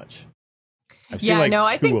very much. I've seen like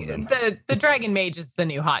I two think of them. the Dragon Mage is the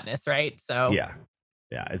new hotness, right? So Yeah,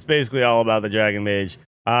 it's basically all about the Dragon Mage.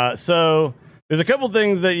 So there's a couple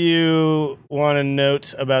things that you want to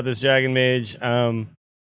note about this Dragon Mage.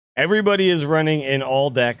 Everybody is running in all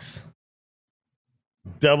decks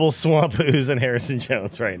double Swamp Ooze and Harrison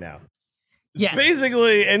Jones right now. yes.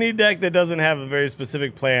 Basically, any deck that doesn't have a very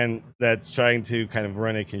specific plan that's trying to kind of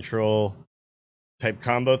run a control type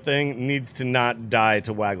combo thing needs to not die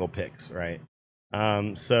to waggle picks, right?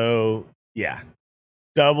 So yeah,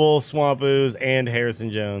 double Swamp Ooze and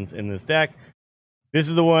Harrison Jones in this deck. This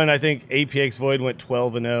is the one I think APX Void went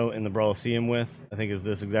 12-0 in the Brawlseum with. I think is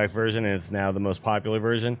this exact version, and it's now the most popular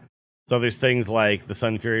version. So there's things like the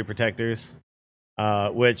Sun Fury Protectors,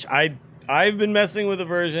 which I've been messing with a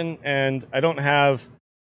version, and I don't have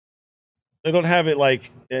it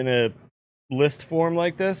like in a list form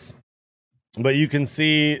like this, but you can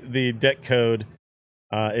see the deck code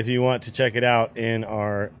if you want to check it out in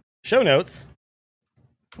our show notes.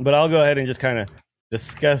 But I'll go ahead and just kind of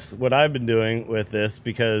discuss what I've been doing with this,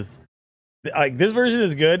 because like this version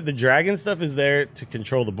is good. The dragon stuff is there to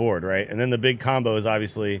control the board, right? And then the big combo is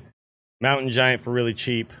obviously Mountain Giant for really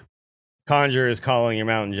cheap. Conjure is calling your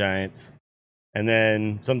Mountain Giants, and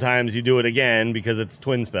then sometimes you do it again because it's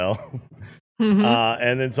twin spell.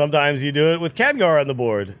 And then sometimes you do it with Khadgar on the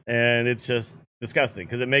board, and it's just disgusting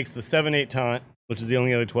because it makes the 7/8 taunt, which is the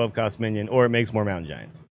only other 12 cost minion, or it makes more Mountain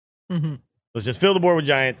Giants. Let's just fill the board with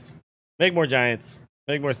giants, make more giants,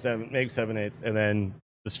 make 7/8s, and then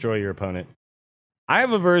destroy your opponent. I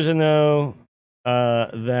have a version though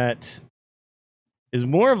that is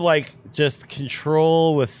more of like just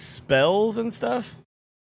control with spells and stuff.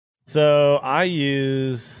 So I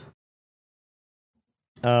use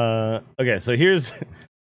okay, so here's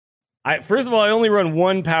first of all, I only run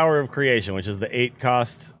one Power of Creation, which is the 8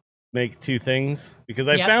 cost make 2 things, because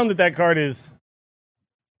I found that card is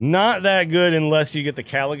not that good unless you get the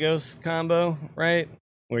Kaligos combo, right?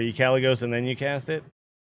 Where you Kaligos and then you cast it.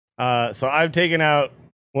 So I've taken out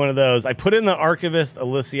one of those. I put in the Archivist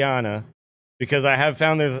Elysiana because I have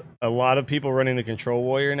found there's a lot of people running the Control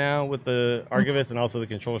Warrior now with the Archivist and also the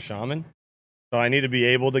Control Shaman. So I need to be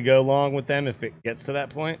able to go long with them if it gets to that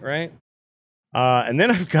point, right? And then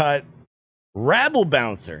I've got Rabble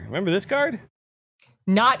Bouncer. Remember this card?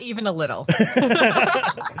 Not even a little.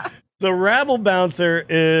 So Rabble Bouncer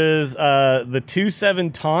is the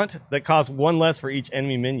 2/7 taunt that costs 1 less for each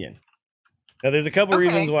enemy minion. Now there's a couple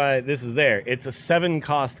reasons why this is there. It's a 7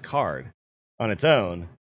 cost card on its own,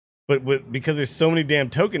 but because there's so many damn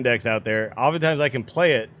token decks out there, oftentimes I can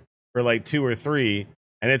play it for like 2 or 3,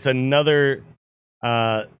 and it's another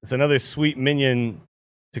sweet minion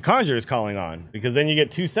to Conjure calling on, because then you get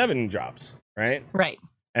 2/7 drops, right? Right.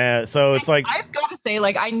 So it's like, I've got to say,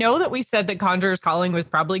 like, I know that we said that Conjurer's Calling was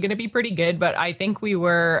probably going to be pretty good, but I think we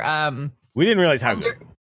were we didn't realize how good.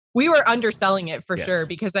 We were underselling it for Yes. sure,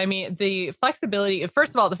 because I mean, the flexibility,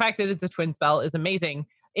 first of all, the fact that it's a twin spell is amazing.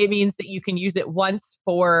 It means that you can use it once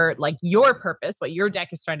for like your purpose, what your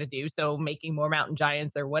deck is trying to do, so making more Mountain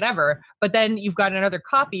Giants or whatever. But then you've got another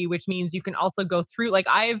copy, which means you can also go through, like,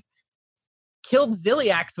 I've killed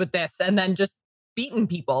Ziliax with this and then just beaten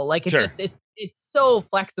people. Like, it's so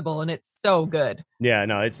flexible and it's so good. Yeah,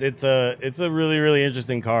 no, it's a really, really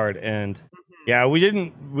interesting card, and yeah, we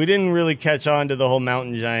didn't really catch on to the whole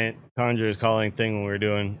Mountain Giant Conjurer's Calling thing when we were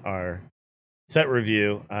doing our set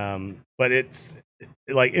review. But it's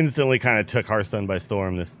like instantly kind of took Hearthstone by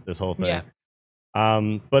storm, this whole thing.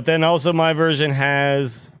 Yeah. But then also my version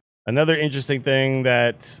has another interesting thing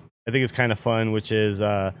that I think is kind of fun, which is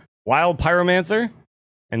Wild Pyromancer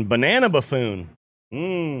and Banana Buffoon.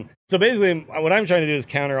 So basically, what I'm trying to do is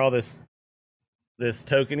counter all this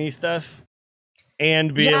tokeny stuff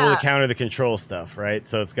and be able to counter the control stuff, right?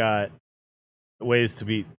 So it's got ways to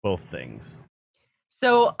beat both things.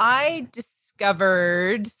 So I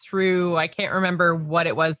discovered through, I can't remember what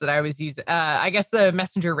it was that I was using. I guess the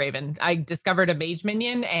Messenger Raven. I discovered a mage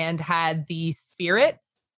minion and had the Spirit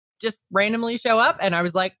just randomly show up. And I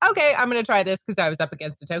was like, okay, I'm going to try this because I was up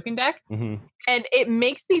against a token deck. Mm-hmm. And it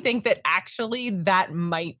makes me think that actually that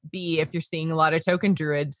might be, if you're seeing a lot of token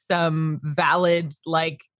druids, some valid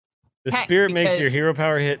like The tech, spirit makes because your hero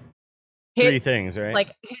power hit three things, right?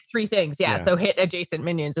 like hit 3 things. Yeah, Yeah. so hit adjacent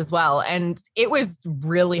minions as well. And it was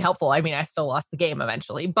really helpful. I mean, I still lost the game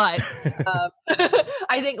eventually, but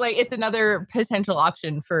I think like it's another potential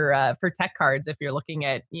option for tech cards if you're looking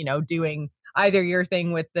at, doing either your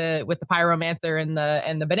thing with the pyromancer and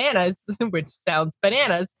the bananas, which sounds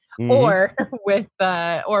bananas, Mhm. or with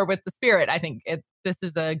the spirit. I think this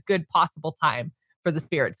is a good possible time for the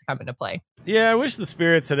spirit to come into play. Yeah, I wish the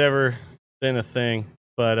spirits had ever been a thing,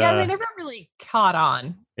 but Yeah, they never really caught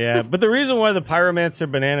on. yeah. But the reason why the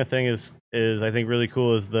pyromancer banana thing is I think really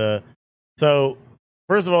cool is so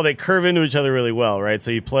first of all they curve into each other really well, right?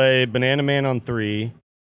 So you play Banana Man on 3,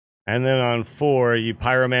 and then on 4 you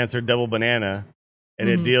pyromancer double banana, and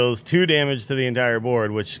it Mhm. deals 2 damage to the entire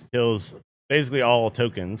board, which kills basically all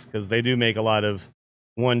tokens because they do make a lot of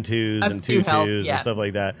 1/2s Up and to health, 2/2s yeah. and stuff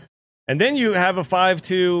like that. And then you have a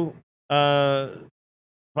 5/2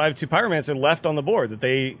 pyromancer left on the board that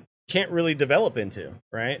they can't really develop into,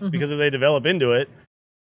 right? Mhm. Because if they develop into it,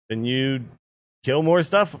 then you kill more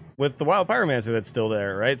stuff with the wild pyromancer that's still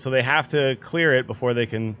there, right? So they have to clear it before they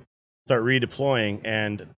can start redeploying,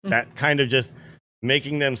 and that kind of just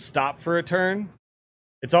making them stop for a turn.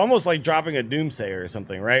 It's almost like dropping a Doomsayer or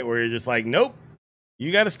something, right? Where you're just like, nope,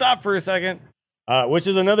 you got to stop for a second. Which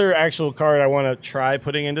is another actual card I want to try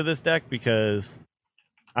putting into this deck because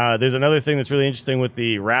there's another thing that's really interesting with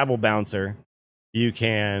the Rabble Bouncer. You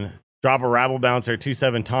can drop a Rabble Bouncer,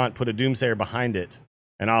 2/7 taunt, put a Doomsayer behind it,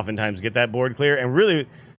 and oftentimes get that board clear. And really,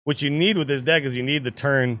 what you need with this deck is you need the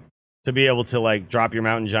turn to be able to like drop your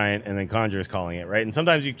Mountain Giant and then Conjurer's Calling it, right? And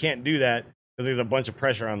sometimes you can't do that because there's a bunch of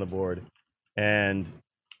pressure on the board. And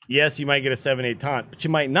yes, you might get a 7/8 taunt, but you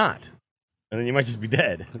might not, and then you might just be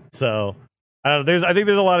dead. So I think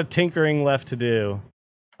there's a lot of tinkering left to do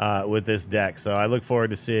with this deck. So I look forward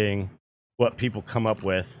to seeing what people come up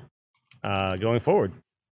with going forward.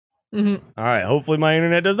 Mhm. All right. Hopefully my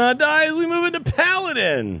internet does not die as we move into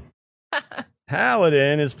Paladin.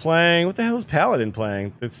 Paladin is playing. What the hell is Paladin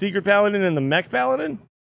playing? The Secret Paladin and the Mech Paladin?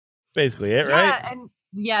 Basically it, right?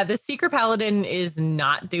 Yeah, and the Secret Paladin is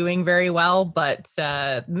not doing very well, but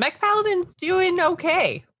Mech Paladin's doing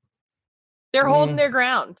okay. They're holding their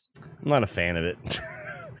ground. I'm not a fan of it.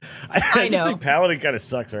 I I just know. think Paladin kind of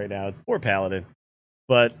sucks right now. Poor Paladin.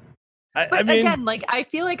 But But I mean, again, like I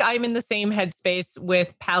feel like I'm in the same headspace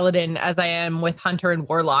with Paladin as I am with Hunter and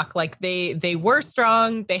Warlock. Like they were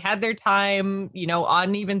strong, they had their time. Odd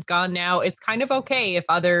and even's gone now. It's kind of okay if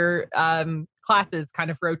other classes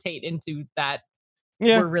kind of rotate into that.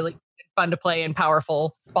 yeah, Were really fun to play and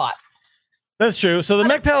powerful spot. that's true. So the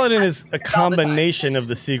Mech Paladin is a all the time. combination of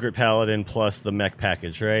the Secret Paladin plus the Mech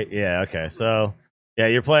package, right? Yeah, okay. So yeah,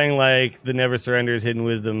 you're playing like the Never Surrenders, Hidden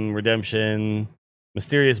Wisdom, Redemption,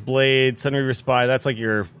 Mysterious Blade, Sunreaver Spy. That's like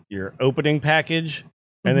your opening package.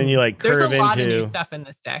 And then you like curve There's a lot of into new stuff in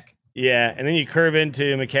this deck. yeah, and then you curve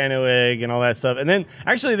into Mechano Egg and all that stuff. And then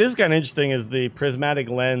actually this is kind of interesting is the Prismatic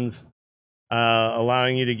Lens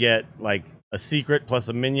allowing you to get like a secret plus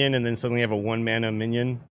a minion, and then suddenly you have a 1 mana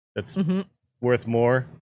minion that's Mhm. worth more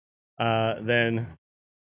than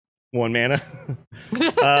 1 mana.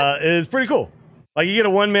 Is pretty cool. Like you get a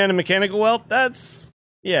 1 mana Mechanical Whelp. That's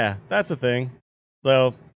a thing.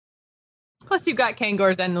 So Plus, you've got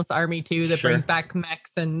Kangor's Endless Army too that Sure. brings back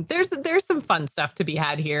mechs, and there's some fun stuff to be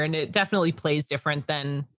had here, and it definitely plays different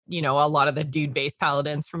than a lot of the dude-based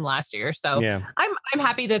paladins from last year. So yeah, I'm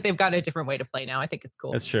happy that they've got a different way to play now. I think it's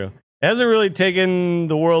cool. that's true. It hasn't really taken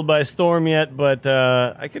the world by storm yet, but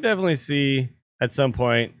I could definitely see at some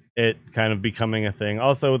point it kind of becoming a thing.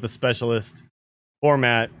 Also with the specialist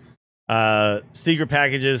format, secret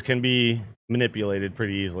packages can be manipulated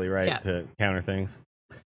pretty easily, right? Yeah. To counter things.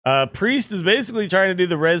 Priest is basically trying to do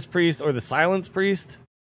the Res Priest or the Silence Priest.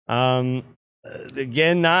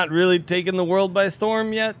 Again, not really taking the world by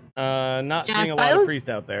storm yet. Not Yeah, seeing a lot of Silence- Priest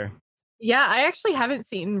out there. Yeah, I actually haven't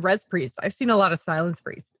seen Res Priest. I've seen a lot of Silence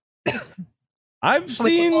Priest. I've With the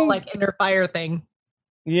seen whole, like inner fire thing.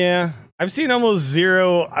 Yeah, I've seen almost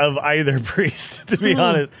zero of either priest, to be Mhm.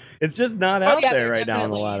 honest. It's just not out there they're right now on the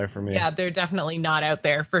definitely- ladder for me. Yeah, they're definitely not out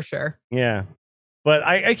there for sure. Yeah. But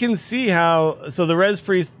I can see how. So the Res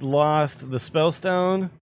Priest lost the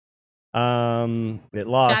Spellstone. It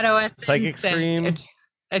lost Shadow Essence Psychic and Scream.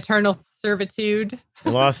 Eternal Servitude. It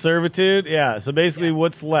lost Servitude. Yeah. So basically,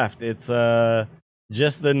 what's left? It's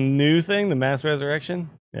just the new thing, the Mass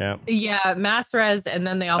Resurrection. Yeah. Yeah, Mass Res, and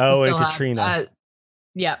then they also Oh, and still have Katrina.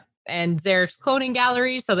 yeah, and Zarek's cloning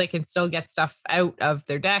gallery, so they can still get stuff out of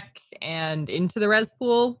their deck and into the res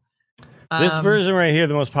pool. This version right here,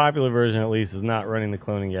 the most popular version at least, is not running the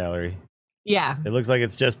cloning gallery. Yeah. It looks like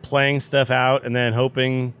it's just playing stuff out and then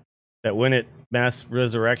hoping that when it mass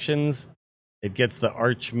resurrections, it gets the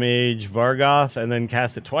Archmage Vargoth and then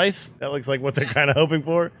cast it twice. That looks like what they're kind of hoping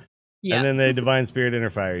for. Yeah. And then they Divine Spirit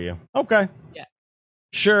Interfire you. Okay. Yeah.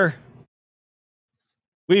 Sure.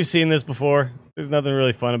 We've seen this before. There's nothing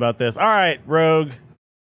really fun about this. All right, Rogue.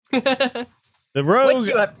 The Rogue. What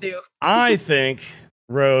you up to? I think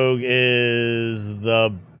Rogue is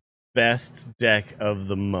the best deck of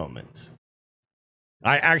the moment.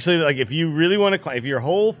 I actually, like, if you really want to, if your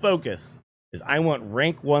whole focus is I want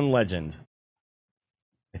rank 1 legend,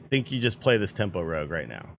 I think you just play this Tempo Rogue right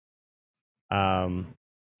now.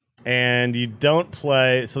 And you don't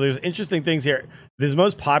play, so there's interesting things here. This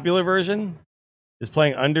most popular version is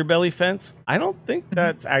playing Underbelly Fence. I don't think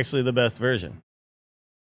that's actually the best version.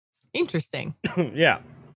 Interesting. Yeah.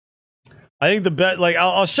 I think the best, like,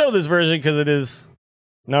 I'll show this version because it is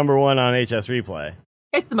number 1 on HS Replay.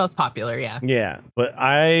 It's the most popular, yeah. Yeah, but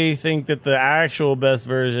I think that the actual best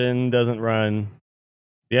version doesn't run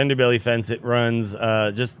the Underbelly Fence. It runs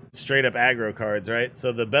just straight up aggro cards, right?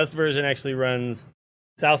 So the best version actually runs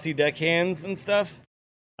Southsea Deckhands and stuff,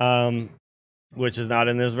 which is not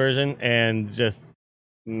in this version, and just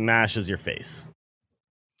mashes your face.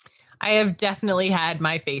 I have definitely had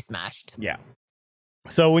my face mashed. Yeah.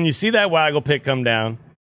 So when you see that Waggle pick come down,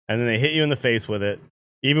 and then they hit you in the face with it,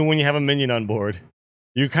 even when you have a minion on board,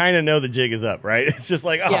 you kind of know the jig is up, right? It's just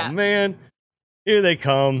like, oh man, here they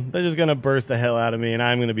come. They're just gonna burst the hell out of me, and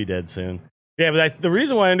I'm gonna be dead soon. Yeah, but the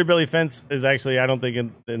reason why Underbelly Fence is actually, I don't think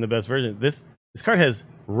in the best version, this card has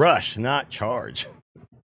rush, not charge.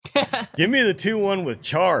 Give me the 2/1 with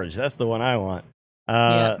charge. That's the one I want.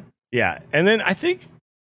 Yeah, and then I think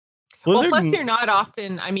Blizzard, well, plus you're not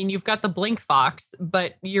often, I mean, you've got the Blink Fox,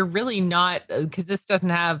 but you're really not, because this doesn't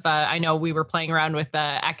have, I know we were playing around with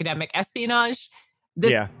Academic Espionage.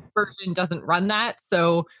 This version doesn't run that.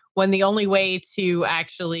 So when the only way to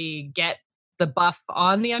actually get the buff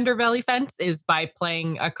on the Underbelly Fence is by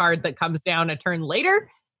playing a card that comes down a turn later,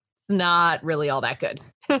 it's not really all that good.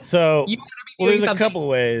 So you gotta be doing there's a couple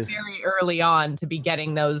ways very early on to be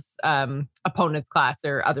getting those opponent's class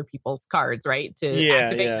or other people's cards, right? To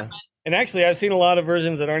activate the fence. And actually, I've seen a lot of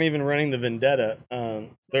versions that aren't even running the Vendetta.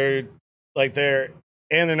 They're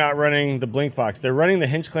not running the Blink Fox. They're running the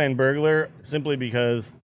Hinch Clan Burglar simply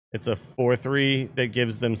because it's a 4/3 that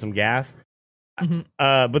gives them some gas. Mm-hmm.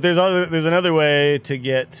 But there's another way to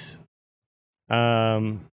get.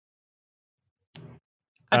 I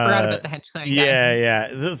forgot about the Hinch Clan guy.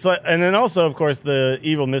 Yeah. So, and then also, of course, the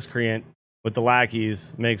Evil Miscreant with the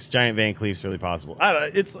lackeys makes Giant Van Cleefs really possible. I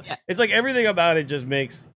don't know, it's like everything about it just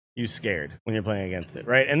makes you scared when you're playing against it,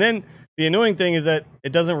 right? And then the annoying thing is that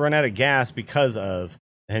it doesn't run out of gas because of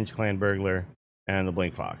the Hinch Clan Burglar and the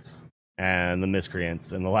Blink Fox and the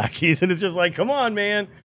Miscreants and the lackeys, and it's just like, come on, man.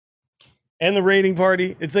 And the raiding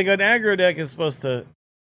party. It's like an aggro deck is supposed to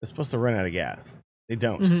run out of gas. They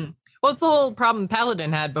don't. Mm-hmm. Well, it's the whole problem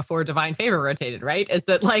Paladin had before Divine Favor rotated, right? Is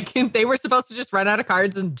that like they were supposed to just run out of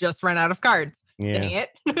cards and just run out of cards. Yeah. Dang it.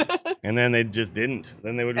 And then they just didn't.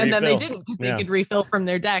 Then they would and refill. then they didn't because they could refill from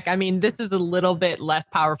their deck. I mean, this is a little bit less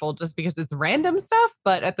powerful just because it's random stuff,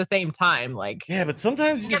 but at the same time, like... Yeah, but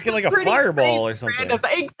sometimes you just get like a fireball or something.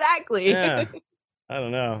 Exactly. Yeah. I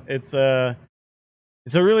don't know. It's a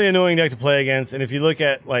really annoying deck to play against, and if you look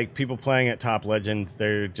at like people playing at top legend,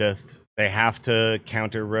 they have to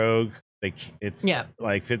counter rogue. It's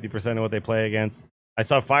like 50% of what they play against. I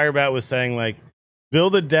saw Firebat was saying like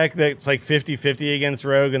build a deck that's like 50-50 against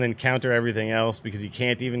rogue and then counter everything else because you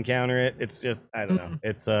can't even counter it. It's just, I don't know.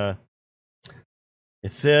 It's a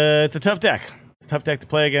tough deck. It's a tough deck to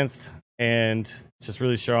play against, and it's just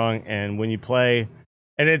really strong. And when you play,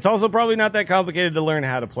 and it's also probably not that complicated to learn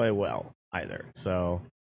how to play well either. So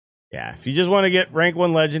yeah, if you just want to get rank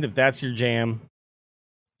 1 legend, if that's your jam,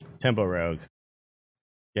 Tempo Rogue,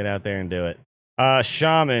 get out there and do it.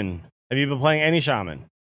 Shaman, have you been playing any Shaman?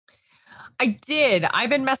 I did. I've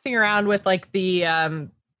been messing around with like the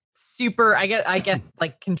super, I guess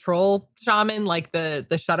like control Shaman, like the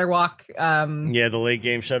Shutterwalk. Yeah, the late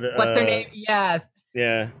game Shutter. What's her name? Yeah.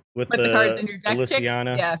 Yeah, with put the cards in your deck.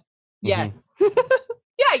 Elysiana. Yeah. Mm-hmm. Yes.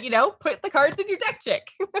 Yeah, put the cards in your deck, chick.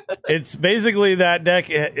 It's basically that deck.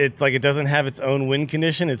 It's like it doesn't have its own win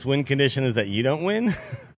condition. Its win condition is that you don't win.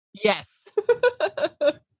 Yes.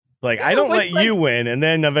 Like, I don't let you win, and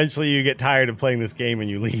then eventually you get tired of playing this game and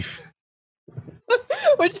you leave.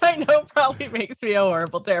 Which I know probably makes me a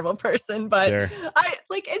horrible, terrible person, but sure.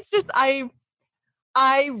 it's just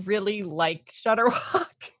I really like Shutterwalk.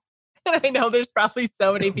 And I know there's probably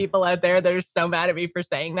so many people out there that are so mad at me for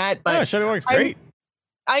saying that, but Yeah, Shutterwalk's great.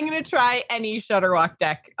 I'm going to try any Shutterwalk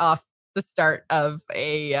deck off the start of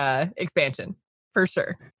a expansion for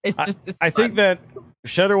sure. It's I fun. think that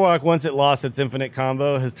Shutterwalk, once it lost its infinite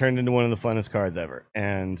combo, has turned into one of the funnest cards ever.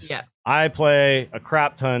 And Yeah. I play a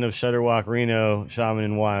crap ton of Shutterwalk, Reno, Shaman,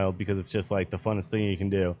 and Wild because it's just like the funnest thing you can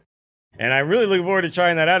do. And I'm really looking forward to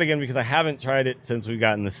trying that out again because I haven't tried it since we've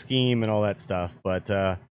gotten the scheme and all that stuff. But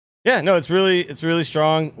yeah, no, it's really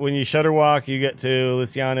strong. When you Shutterwalk, you get to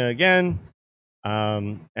Lysiana again.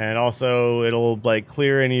 And also it'll like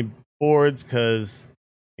clear any boards because,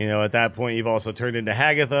 you know, at that point you've also turned into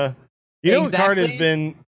Hagatha. You know what card has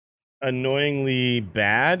been annoyingly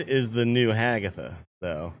bad is the new Hagatha,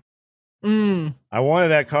 though. I wanted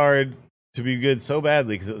that card to be good so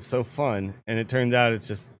badly because it was so fun, and it turns out it's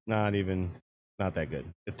just not that good.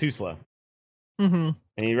 It's too slow. Mm-hmm.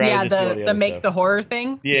 And you'd rather just do all the other make stuff. the horror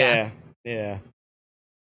thing. Yeah.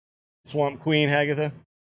 Swamp Queen Hagatha.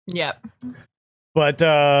 Yep. But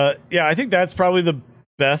yeah, I think that's probably the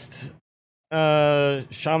best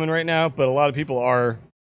shaman right now. But a lot of people are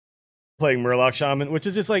playing Murloc Shaman, which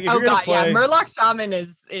is just like if you're gonna play. Yeah, Murloc Shaman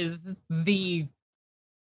is the.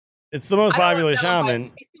 It's the most popular It's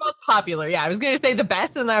shaman. the most popular. Yeah, I was gonna say the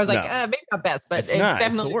best, and I was like, No. maybe not best, but it's not. It's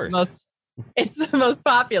definitely the worst. most. It's the most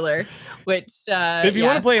popular. Which If you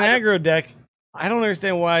want to play an aggro deck, I don't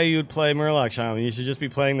understand why you would play Murloc Shaman. You should just be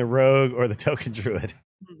playing the Rogue or the Token Druid.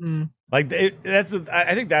 Mm-mm. Like I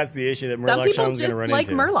think that's the issue that Some Murloc people Shaman's going just to run like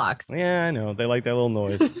into. Murlocs. Yeah, I know they like that little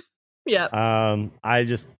noise. Yeah. I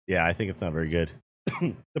think it's not very good.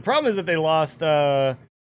 The problem is that they lost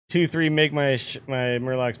 2-3 make my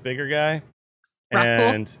Murlocs bigger guy,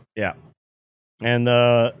 Rockpool? and yeah, and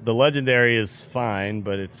the legendary is fine,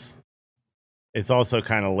 but it's also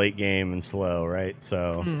kind of late game and slow, right?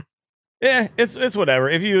 So yeah, it's whatever.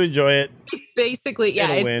 If you enjoy it, It's basically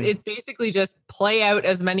It'll win. it's basically just play out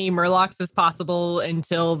as many Murlocs as possible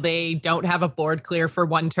until they don't have a board clear for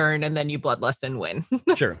one turn, and then you Bloodlust and win.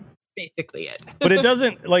 That's sure. basically it. But it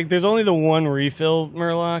doesn't like there's only the one refill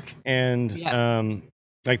Murloc, and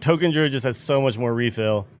like Token Druid just has so much more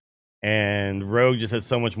refill, and Rogue just has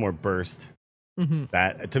so much more burst. Mm-hmm.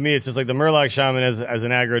 That to me, it's just like the Murloc Shaman as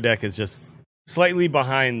an aggro deck is just slightly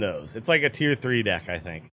behind those. It's like a tier 3 deck, I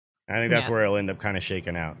think. I think that's where it'll end up kind of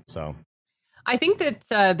shaking out. So I think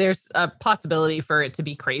that there's a possibility for it to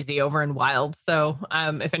be crazy over in Wild. So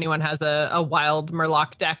if anyone has a Wild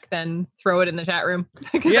Murloc deck, then throw it in the chat room.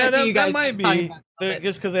 yeah, that might be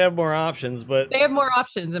just because they have more options, but they have more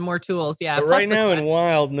options and more tools. Yeah, but right now in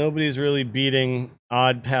Wild, nobody's really beating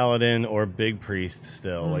Odd Paladin or Big Priest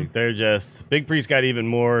still. Like they're just Big Priest got even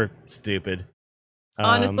more stupid.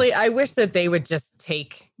 Honestly, I wish that they would just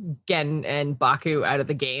take Gen and Baku out of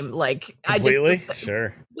the game. Like completely,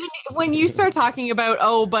 sure. When you start talking about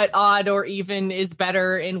but odd or even is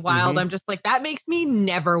better in Wild, I'm just like that makes me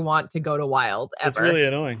never want to go to Wild ever. It's really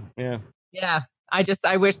annoying. Yeah. Yeah.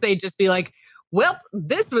 I wish they'd just be like, well,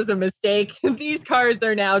 this was a mistake. These cards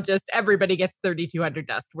are now just everybody gets 3,200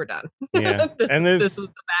 dust. We're done. Yeah. this was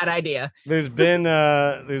a bad idea. There's been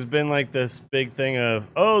like this big thing of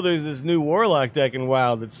there's this new Warlock deck in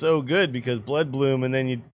Wild that's so good because Blood Bloom, and then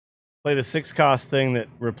you play the 6-cost thing that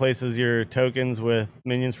replaces your tokens with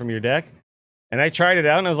minions from your deck. And I tried it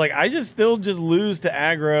out and I was like, I still lose to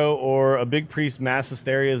aggro or a Big Priest mass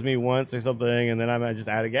hysterias me once or something, and then I'm just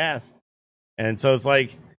out of gas. And so it's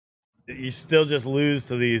like you still just lose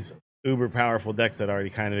to these uber powerful decks that already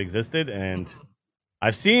kind of existed. And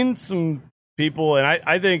I've seen some people, and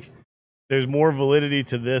I think there's more validity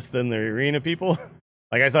to this than the arena people.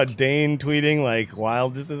 Like I saw Dane tweeting like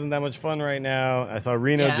Wild just isn't that much fun right now. I saw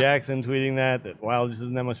Reno Jackson tweeting that Wild just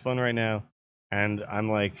isn't that much fun right now. And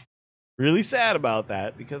I'm like really sad about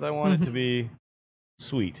that because I want it to be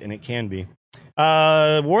sweet, and it can be.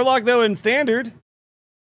 Warlock though in Standard,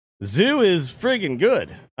 Zoo is friggin'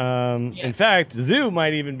 good. In fact, Zoo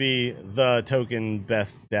might even be the token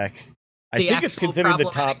best deck. I think it's considered the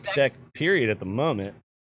top deck period at the moment.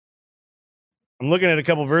 I'm looking at a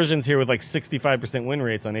couple versions here with like 65% win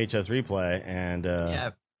rates on HS Replay, and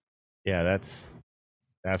that's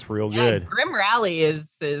real good. Grim Rally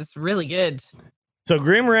is really good. So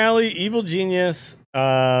Grim Rally, Evil Genius,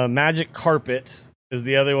 Magic Carpet is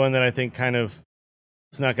the other one that I think kind of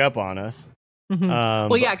snuck up on us.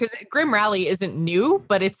 Because Grim Rally isn't new,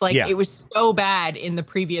 but it's like it was so bad in the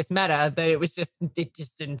previous meta that it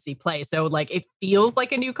just didn't see play. So like it feels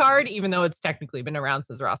like a new card, even though it's technically been around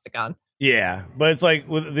since Rastakhan. Yeah, but it's like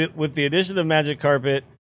with the addition of Magic Carpet,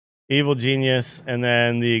 Evil Genius, and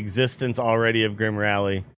then the existence already of Grim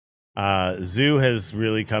Rally, Zoo has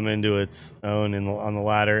really come into its own on the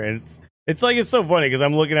ladder, and it's so funny because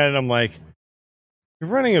I'm looking at it, I'm like, you're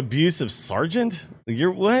running Abusive Sergeant? Like,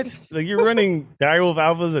 you're what? Like, you're running Direwolf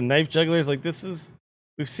Alphas and Knife Jugglers? Like,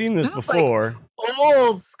 we've seen this before. Like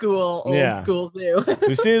old school Zoo.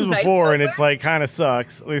 We've seen this before, and it's like kind of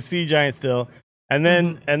sucks. Like Sea Giant still, and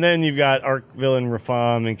then you've got Arc Villain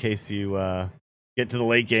Rafam in case you get to the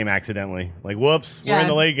late game accidentally. Like, whoops, we're in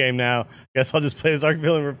the late game now. Guess I'll just play this Arc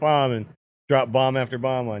Villain Rafam and drop bomb after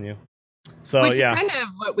bomb on you. So which is kind of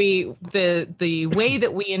what the way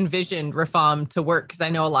that we envisioned Rafam to work, because I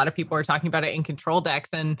know a lot of people are talking about it in control decks,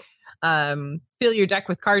 and Fill Your Deck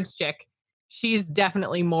with Cards chick. She's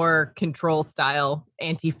definitely more control style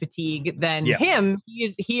anti-fatigue than him.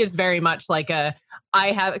 He is very much like I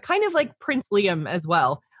have kind of like Prince Liam as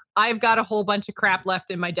well. I've got a whole bunch of crap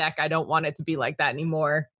left in my deck. I don't want it to be like that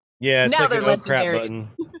anymore. Yeah, it's now like they're an crap legendaries. button.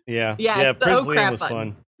 Yeah, yeah. Prince Liam crap was button.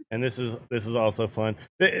 fun, and this is also fun.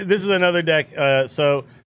 This is another deck. So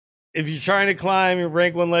if you're trying to climb, your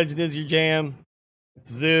rank 1 legend is your jam.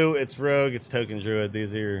 It's Zoo, it's Rogue, it's Token Druid.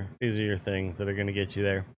 These are your things that are going to get you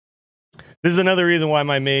there. This is another reason why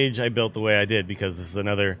my mage I built the way I did, because this is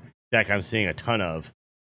another deck I'm seeing a ton of.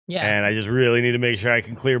 Yeah. And I just really need to make sure I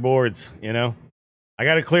can clear boards, you know? I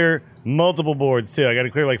got to clear multiple boards too. I got to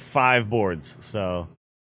clear like 5 boards. So,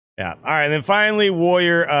 yeah. All right, and then finally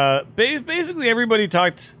Warrior. Basically everybody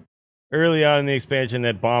talked early on in the expansion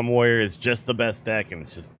that Bomb Warrior is just the best deck, and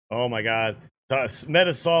it's just, oh my god.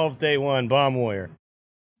 Meta solved day 1, Bomb Warrior.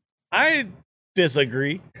 I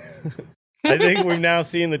disagree. I think we've now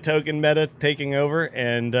seen the token meta taking over,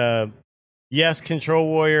 and yes, Control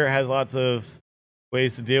Warrior has lots of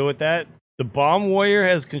ways to deal with that. The Bomb Warrior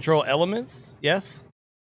has control elements, yes.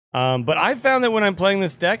 But I found that when I'm playing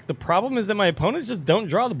this deck, the problem is that my opponents just don't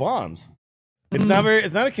draw the bombs. It's not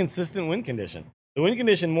a consistent win condition. The win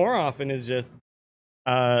condition more often is just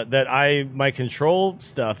that my control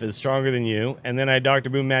stuff is stronger than you, and then I Dr.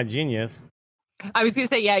 Boom Mad Genius. I was going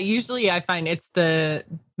to say, yeah, usually I find it's the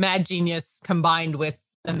Mad Genius combined with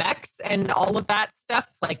the mechs and all of that stuff,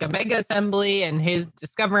 like a Mega Assembly and his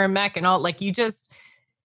Discover a Mech and all. Like, you just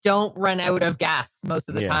don't run out of gas most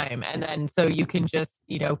of the time. And then so you can just,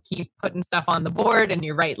 keep putting stuff on the board, and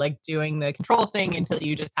you're right, like doing the control thing until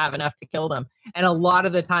you just have enough to kill them. And a lot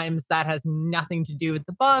of the times that has nothing to do with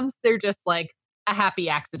the bombs. They're just like a happy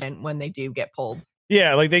accident when they do get pulled.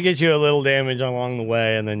 Yeah, like they get you a little damage along the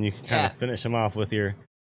way, and then you can kind of finish them off with your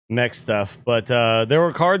mech stuff. But there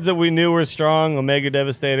were cards that we knew were strong. Omega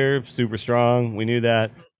Devastator, super strong. We knew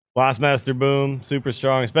that. Blastmaster Boom, super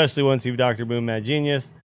strong, especially once you've Dr. Boom Mad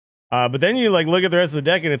Genius. But then you look at the rest of the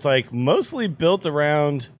deck, and it's like mostly built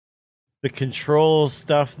around the control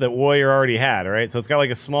stuff that Warrior already had, right? So it's got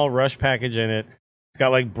like a small rush package in it. It's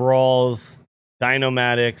got like Brawls,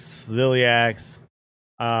 Dynomatics, Ziliacs,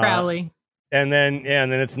 Crowley. And then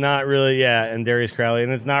it's not really, and Darius Crowley,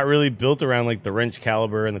 and it's not really built around like the Wrench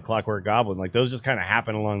Caliber and the Clockwork Goblin. Like those just kind of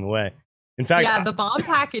happen along the way. In fact, the bomb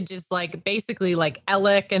package is like basically like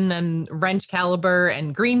Elec and then Wrench Caliber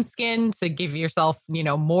and Greenskin to give yourself,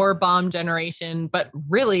 more bomb generation. But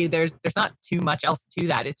really, there's not too much else to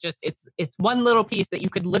that. It's just it's one little piece that you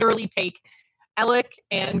could literally take Elec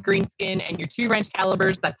and Greenskin and your 2 Wrench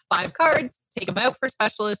Calibers. That's 5 cards. Take them out for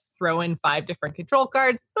specialists. Throw in 5 different control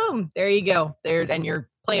cards. Boom! There you go. And you're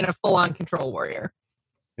playing a full-on control warrior.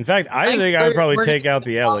 In fact, I think I would probably take out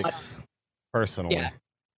the Elecs personally. Yeah.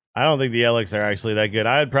 I don't think the Elecs are actually that good.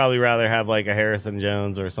 I'd probably rather have like a Harrison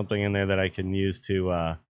Jones or something in there that I can use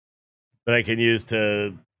to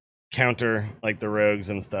counter like the rogues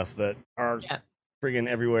and stuff that are friggin'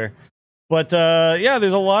 everywhere. But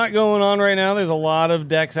there's a lot going on right now. There's a lot of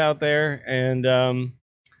decks out there, and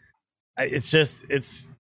it's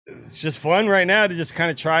just fun right now to just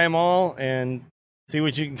kind of try them all and see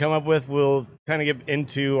what you can come up with. We'll kind of get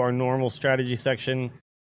into our normal strategy section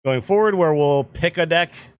going forward, where we'll pick a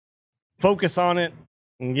deck, focus on it,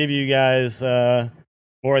 and give you guys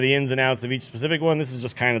more of the ins and outs of each specific one. This is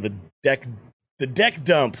just kind of the deck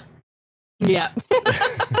dump. Yeah.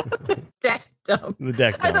 Deck dump. The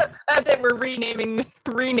deck dump. That's it. We're renaming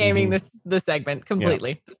the segment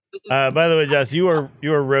completely. Yeah. By the way, Jess, you are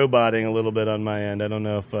roboting a little bit on my end. I don't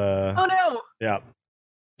know if oh no. Yeah.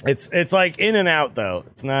 It's like in and out though.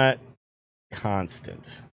 It's not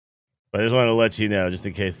constant. But I just wanted to let you know, just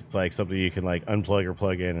in case it's like something you can like unplug or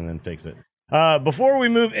plug in and then fix it. Before we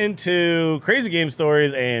move into crazy game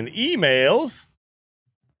stories and emails,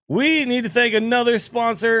 we need to thank another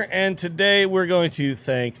sponsor, and today we're going to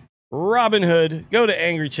thank Robinhood. Go to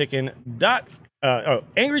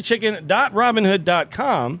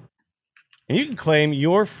angrychicken.robinhood.com, and you can claim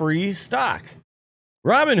your free stock.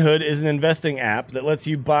 Robinhood is an investing app that lets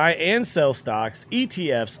you buy and sell stocks,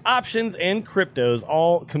 ETFs, options, and cryptos,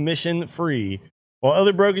 all commission-free. While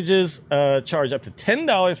other brokerages charge up to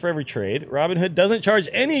 $10 for every trade, Robinhood doesn't charge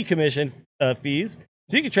any commission fees,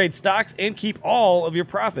 so you can trade stocks and keep all of your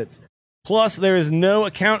profits. Plus, there is no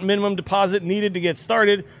account minimum deposit needed to get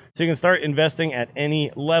started, so you can start investing at any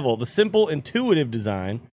level. The simple, intuitive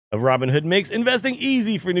design of Robinhood makes investing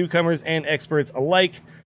easy for newcomers and experts alike.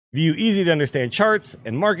 View easy-to-understand charts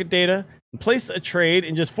and market data, and place a trade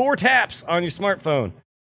in just 4 taps on your smartphone.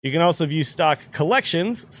 You can also view stock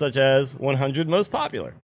collections, such as 100 most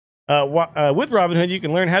popular. With Robinhood, you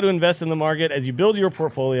can learn how to invest in the market as you build your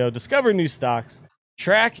portfolio, discover new stocks,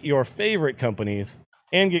 track your favorite companies,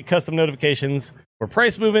 and get custom notifications for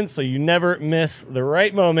price movements so you never miss the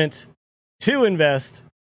right moment to invest.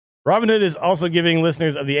 Robinhood is also giving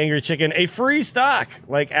listeners of The Angry Chicken a free stock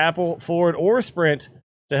like Apple, Ford, or Sprint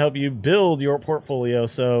to help you build your portfolio.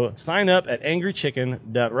 So sign up at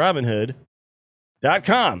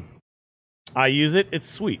angrychicken.robinhood.com. I use it. It's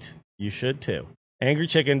sweet. You should too.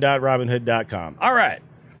 angrychicken.robinhood.com. All right.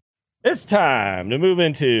 It's time to move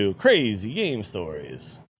into crazy game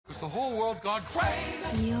stories. Is the whole world gone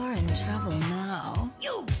crazy? You're in trouble now.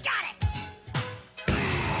 You got it!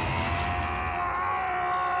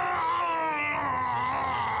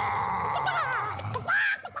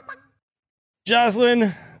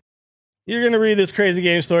 Jocelyn, you're going to read this crazy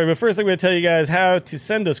game story, but first I'm going to tell you guys how to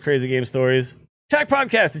send us crazy game stories.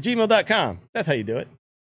 Attackpodcast@gmail.com. That's how you do it.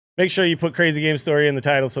 Make sure you put crazy game story in the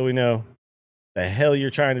title so we know the hell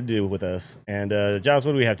you're trying to do with us. And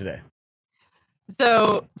Jocelyn, what do we have today?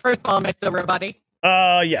 So, first of all, am I still Robot-y?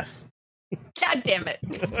 Yes. God damn it.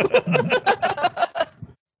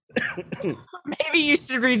 Maybe you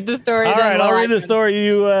should read the story. All then right, while I'll I read the can- story.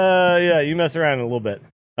 You mess around a little bit.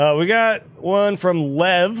 We got one from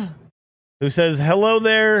Lev, who says, "Hello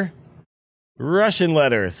there, Russian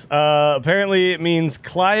letters." Apparently it means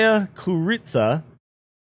Klaya Kuritsa,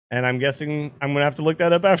 and I'm guessing I'm gonna have to look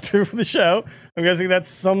that up after the show. I'm guessing that's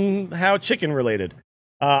somehow chicken related.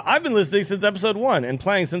 I've been listening since episode 1 and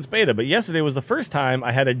playing since beta, but yesterday was the first time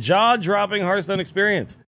I had a jaw-dropping Hearthstone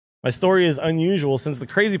experience. My story is unusual since the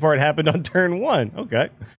crazy part happened on turn 1. Okay.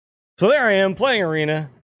 So there I am, playing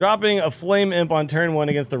Arena, dropping a Flame Imp on turn 1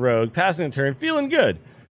 against a Rogue, passing the turn, feeling good.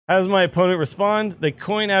 As my opponent respond, they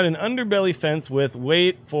coin out an Underbelly Fence with,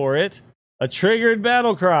 wait for it, a triggered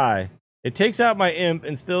Battle Cry. It takes out my Imp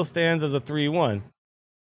and still stands as a 3-1.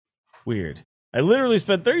 Weird. I literally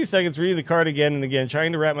spent 30 seconds reading the card again and again,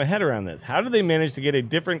 trying to wrap my head around this. How did they manage to get a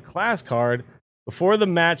different class card before the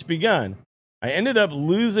match begun? I ended up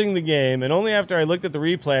losing the game, and only after I looked at the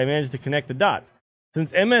replay, I managed to connect the dots.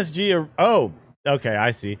 Since MSG... Oh, okay,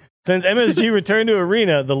 I see. Since MSG returned to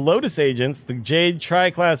Arena, the Lotus Agents, the Jade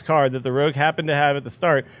Tri-Class card that the Rogue happened to have at the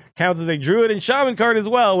start, counts as a Druid and Shaman card as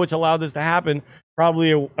well, which allowed this to happen.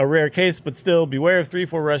 Probably a rare case, but still, beware of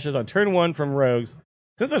 3-4 rushes on turn 1 from Rogues.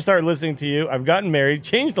 Since I've started listening to you, I've gotten married,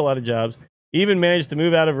 changed a lot of jobs, even managed to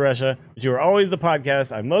move out of Russia, but you are always the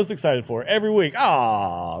podcast I'm most excited for every week.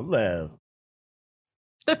 Aw, Lev.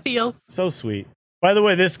 The feels. So sweet. By the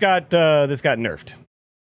way, this got nerfed.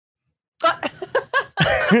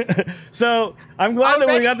 So I'm glad that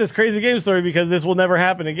we got this crazy game story because this will never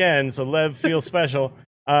happen again. So Lev feels special.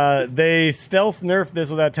 They stealth nerfed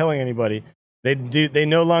this without telling anybody. They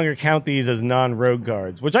no longer count these as non-rogue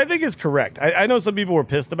cards, which I think is correct. I know some people were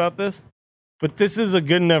pissed about this, but this is a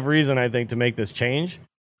good enough reason, I think, to make this change.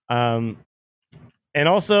 And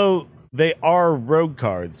also, they are rogue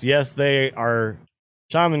cards. Yes, they are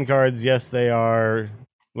shaman cards. Yes, they are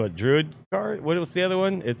druid card? What's the other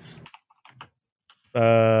one? It's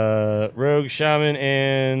rogue, shaman,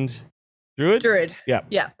 and druid? Druid. Yeah.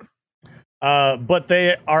 Yeah. But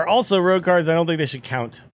they are also rogue cards. I don't think they should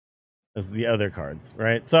count as the other cards,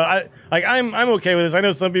 right? So I'm okay with this. I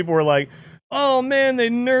know some people were like, "Oh man, they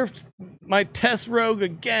nerfed my Tess Rogue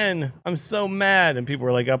again. I'm so mad," and people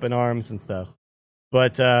were like up in arms and stuff.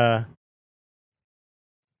 But I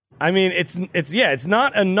mean, it's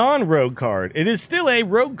not a non-rogue card. It is still a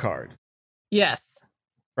rogue card, Yes.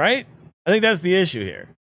 right? I think that's the issue here.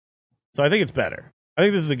 So I think it's better. I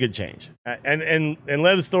think this is a good change. And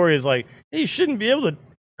Lev's story is like, hey, you shouldn't be able to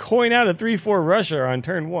coin out a 3-4 rusher on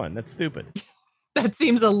turn 1. That's stupid. That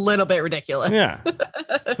seems a little bit ridiculous. Yeah.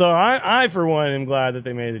 So I for one am glad that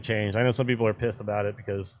they made the change. I know some people are pissed about it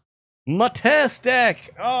because my test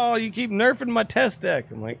deck. Oh, you keep nerfing my test deck.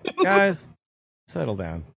 I'm like, guys, settle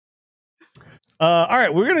down. All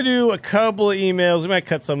right, we're gonna do a couple of emails. We might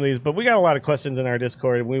cut some of these, but we got a lot of questions in our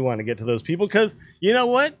Discord, and we want to get to those people because you know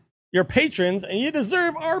what? You're patrons, and you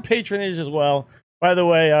deserve our patronage as well. By the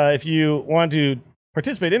way, if you want to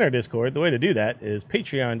participate in our Discord, the way to do that is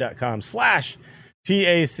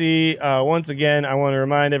patreon.com/TAC. Once again, I want to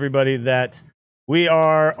remind everybody that we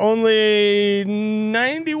are only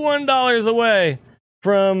 $91 away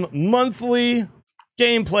from monthly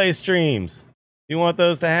gameplay streams. If you want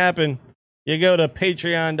those to happen, you go to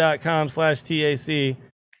patreon.com/TAC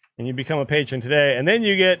and you become a patron today. And then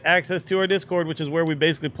you get access to our Discord, which is where we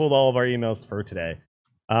basically pulled all of our emails for today.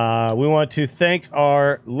 We want to thank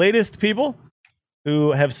our latest people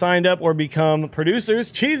who have signed up or become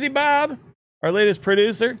producers. Cheesy Bob, our latest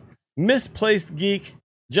producer. Misplaced Geek,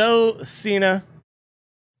 Joe Cena.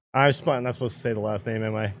 I'm not supposed to say the last name,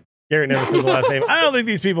 am I? Garrett never says the last name. I don't think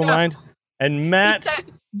these people mind. And Matt.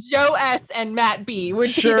 Joe S. and Matt B.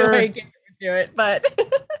 would be the way Garrett would do it, but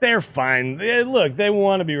they're fine. Look, they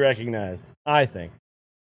want to be recognized, I think.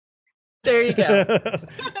 There you go.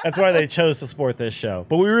 That's why they chose to support this show.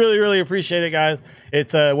 But we really, really appreciate it, guys.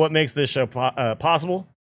 It's what makes this show possible.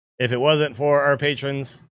 If it wasn't for our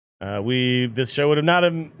patrons, this show would have not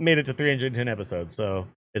have made it to 310 episodes. So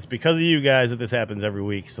it's because of you guys that this happens every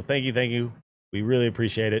week. So thank you. We really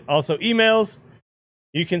appreciate it. Also, emails.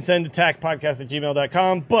 You can send to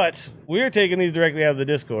tacpodcast@gmail.com, but we're taking these directly out of the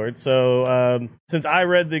Discord. So since I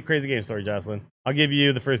read the Crazy Game Story, Jocelyn, I'll give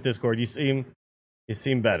you the first Discord. You seem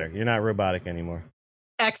better. You're not robotic anymore.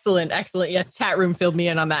 Excellent. Yes, chat room filled me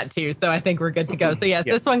in on that too. So I think we're good to go. So yes,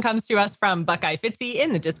 This one comes to us from Buckeye Fitzy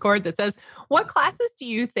in the Discord that says, what classes do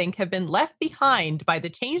you think have been left behind by the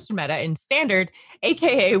changed meta in Standard,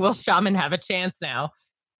 aka will Shaman have a chance now?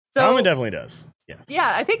 So, Shaman definitely does. Yes.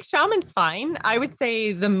 Yeah, I think Shaman's fine. I would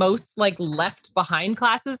say the most left behind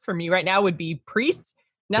classes for me right now would be Priest.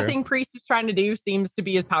 Nothing Priest is trying to do seems to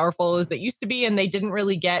be as powerful as it used to be, and they didn't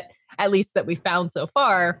really get, at least that we found so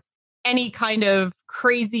far, any kind of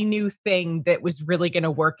crazy new thing that was really going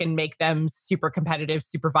to work and make them super competitive,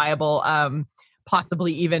 super viable,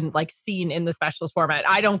 possibly even seen in the specialist format.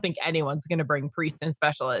 I don't think anyone's going to bring Priest and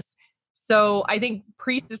specialist. So I think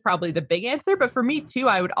Priest is probably the big answer. But for me, too,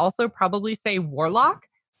 I would also probably say Warlock,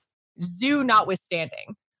 Zoo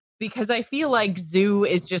notwithstanding, because I feel like Zoo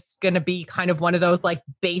is just going to be kind of one of those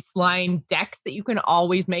baseline decks that you can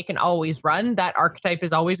always make and always run. That archetype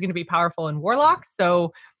is always going to be powerful in Warlock.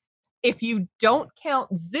 So if you don't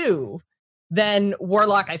count Zoo, then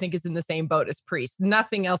Warlock, I think, is in the same boat as Priest.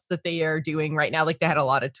 Nothing else that they are doing right now. They had a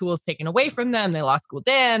lot of tools taken away from them. They lost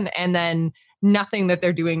Gul'dan, and then nothing that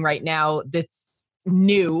they're doing right now that's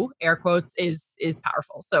new, air quotes, is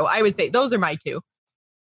powerful. So I would say those are my two.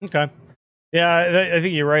 Okay. Yeah, I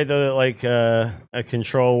think you're right, though, that a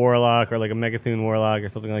Control Warlock or a Megathune Warlock or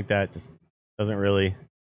something like that just doesn't really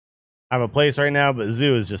have a place right now, but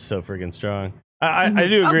Zoo is just so freaking strong. I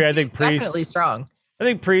do agree. I think Priest definitely strong. I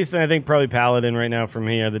think Priest and I think probably Paladin right now for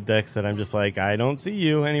me are the decks that I'm just I don't see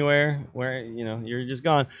you anywhere where, you're just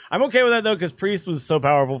gone. I'm okay with that, though, because Priest was so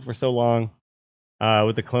powerful for so long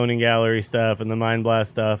with the Cloning Gallery stuff and the Mind Blast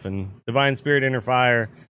stuff and Divine Spirit Inner Fire.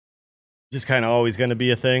 Just kind of always going to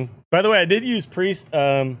be a thing. By the way, I did use Priest.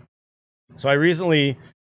 So I recently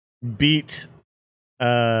beat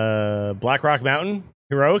Blackrock Mountain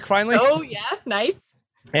Heroic finally. Oh, yeah. Nice.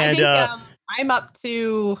 And I think, I'm up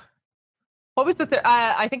to... What was the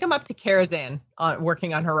I think I'm up to Karazhan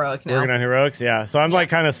working on Heroic now. Working on Heroics, yeah. So I'm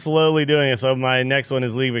kind of slowly doing it. So my next one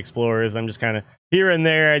is League of Explorers. I'm just kind of here and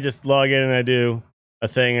there. I just log in and I do a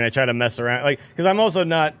thing and I try to mess around. Because I'm also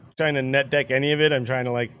not trying to net deck any of it. I'm trying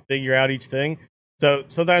to figure out each thing. So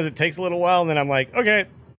sometimes it takes a little while and then I'm okay,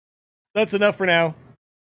 that's enough for now.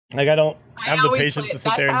 I don't have the patience to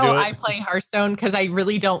sit there and do it. That's how I play Hearthstone, because I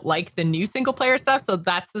really don't like the new single player stuff. So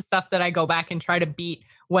that's the stuff that I go back and try to beat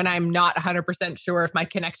when I'm not 100% sure if my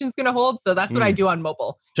connection's going to hold. So that's what I do on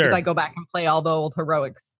mobile. Sure. I go back and play all the old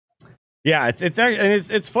Heroics. Yeah,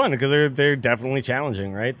 it's fun because they're definitely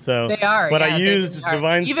challenging, right? So they are. But I used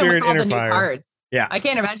Divine Spirit Inner Fire. Yeah, I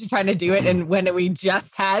can't imagine trying to do it. And when we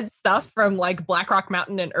just had stuff from Blackrock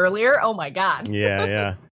Mountain and earlier, oh my god.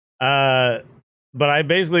 Yeah. But I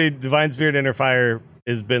basically Divine Spirit Inner Fire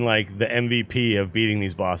has been the MVP of beating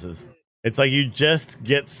these bosses. It's you just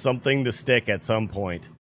get something to stick at some point,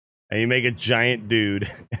 and you make a giant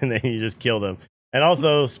dude, and then you just kill them. And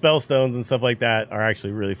also Spellstones and stuff like that are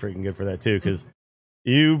actually really freaking good for that too, because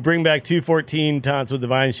you bring back 214 taunts with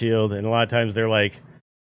Divine Shield, and a lot of times they're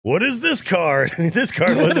what is this card? This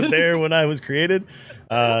card wasn't there when I was created.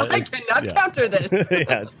 I cannot counter this.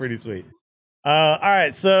 Yeah, it's pretty sweet. All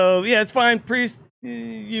right, so yeah, it's fine. Priest,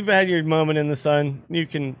 you've had your moment in the sun. You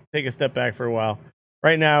can take a step back for a while.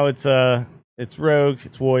 Right now, it's Rogue,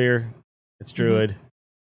 it's Warrior, it's Druid.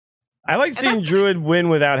 I like seeing Druid win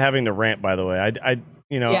without having to ramp. By the way,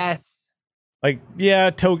 Yes. like, yeah,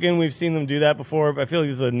 token. We've seen them do that before, but I feel like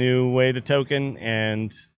this is a new way to token,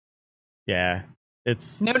 and yeah,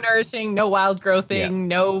 it's No nourishing, no wild growthing,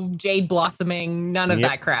 no jade blossoming, none of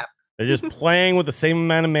that crap. They're just playing with the same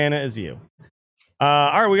amount of mana as you.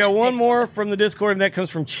 All right, we got one more from the Discord, and that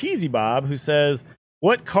comes from Cheesy Bob, who says,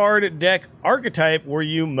 "What card deck archetype were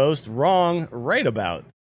you most wrong right about?"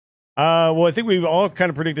 Well, I think we all kind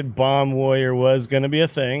of predicted Bomb Warrior was going to be a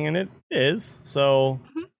thing, and it is. So,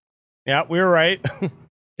 yeah, we were right.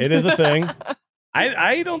 It is a thing.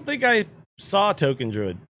 I don't think I saw Token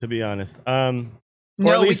Druid, to be honest. Or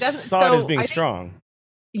No, at we least definitely- saw it as so being I think- strong.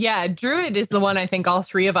 Yeah, Druid is the one I think all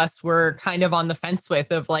three of us were kind of on the fence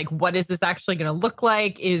with of like, what is this actually going to look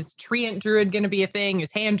like? Is Treant Druid going to be a thing?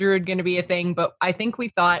 Is Hand Druid going to be a thing? But I think we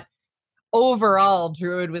thought overall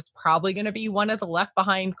Druid was probably going to be one of the left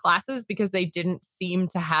behind classes because they didn't seem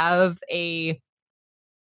to have a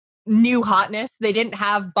new hotness. They didn't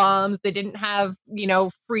have bombs. They didn't have,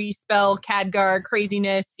 free spell, Khadgar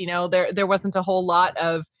craziness. There wasn't a whole lot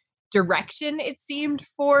of direction, it seemed,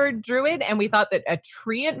 for Druid, and we thought that a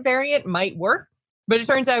Treant variant might work, but it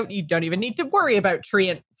turns out you don't even need to worry about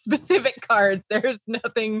Treant specific cards. There's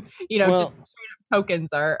nothing, just straight up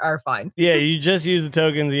tokens are fine. Yeah, you just use the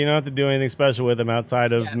tokens. You don't have to do anything special with them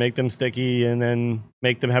outside of make them sticky and then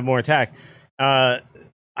make them have more attack. I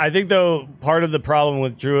think, though, part of the problem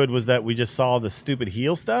with Druid was that we just saw the stupid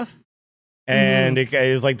heal stuff. And it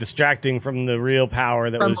was like distracting from the real power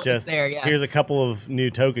that was just there. Yeah. Here's a couple of new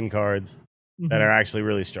token cards that are actually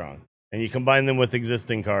really strong, and you combine them with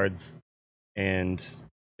existing cards, and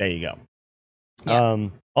there you go. Yeah.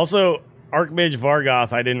 Also, Archmage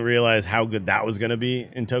Vargoth, I didn't realize how good that was going to be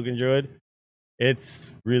in Token Druid.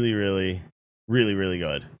 It's really, really, really, really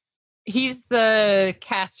good. He's the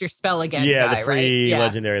cast your spell again guy, the free right?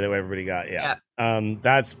 legendary that everybody got. Yeah.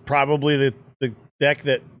 That's probably the deck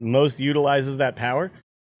that most utilizes that power,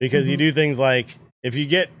 because you do things like, if you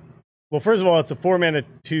get, well, first of all, it's a 4-mana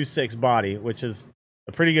 2/6 body, which is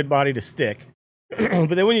a pretty good body to stick. But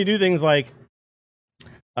then when you do things like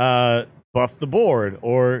buff the board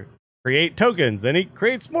or create tokens, then he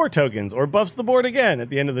creates more tokens or buffs the board again at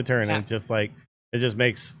the end of the turn. And it's just like, it just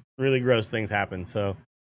makes really gross things happen. So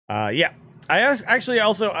I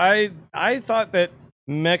thought that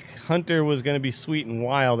Mech Hunter was going to be sweet and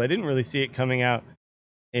wild. I didn't really see it coming out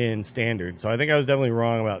in Standard, so I think I was definitely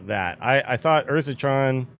wrong about that. I thought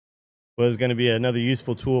Ursatron was going to be another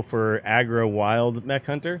useful tool for aggro wild Mech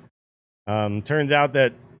Hunter. Turns out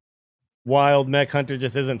that wild Mech Hunter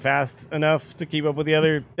just isn't fast enough to keep up with the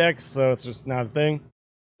other decks, so it's just not a thing.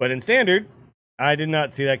 But in Standard, I did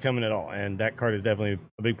not see that coming at all, and that card is definitely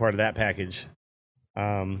a big part of that package.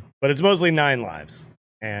 But it's mostly 9 lives.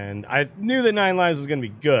 And I knew that 9 lives was going to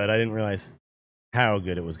be good. I didn't realize how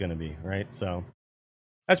good it was going to be, right? So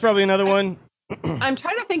that's probably another one. I'm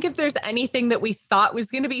trying to think if there's anything that we thought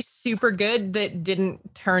was going to be super good that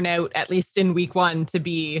didn't turn out, at least in week 1, to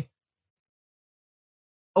be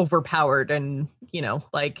overpowered and, No,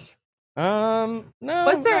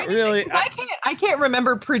 was there not really. I can't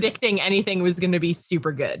remember predicting anything was going to be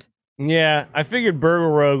super good. Yeah, I figured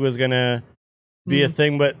Burgle Rogue was going to be a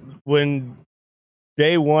thing, but when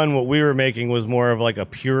day 1, what we were making was more of like a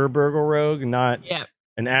pure Burgle Rogue, not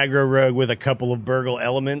an aggro rogue with a couple of Burgle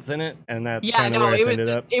elements in it, and that's where it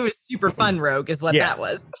up. was super fun rogue is what that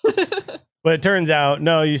was. But it turns out,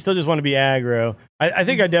 no, you still just want to be aggro. I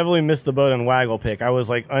think I definitely missed the boat on Waggle Pick. I was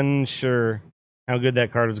like unsure how good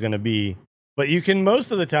that card was going to be, but you can most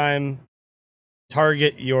of the time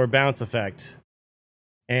target your bounce effect,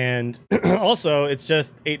 and also it's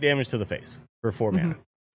just 8 damage to the face for 4 mana.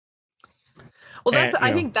 Well,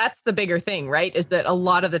 I think that's the bigger thing, right? Is that a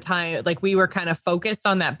lot of the time, like, we were kind of focused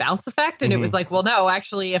on that bounce effect, and it was like, well, no,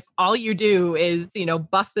 actually, if all you do is,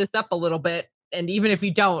 buff this up a little bit, and even if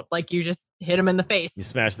you don't, like, you just hit them in the face. You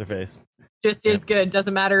smash their face. Just as good.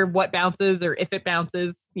 Doesn't matter what bounces or if it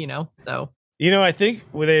bounces, so. I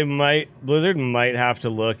think Blizzard might have to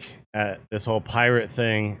look at this whole pirate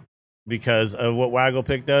thing because of what Waggle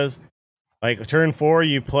Pick does. Like, turn 4,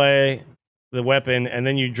 you play the weapon, and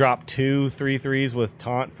then you drop 2 3/3s with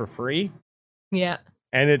taunt for free. Yeah.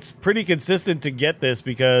 And it's pretty consistent to get this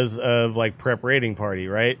because of like prep raiding party,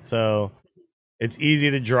 right? So it's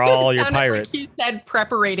easy to draw all your pirates. Like you said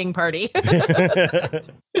preparating party. The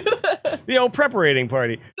old preparating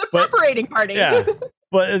party. Preparating party. Yeah.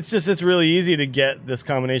 But it's really easy to get this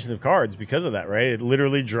combination of cards because of that, right? It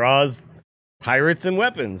literally draws pirates and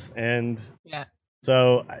weapons. And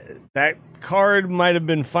so that card might have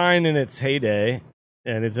been fine in its heyday,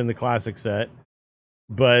 and it's in the classic set.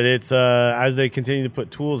 But it's as they continue to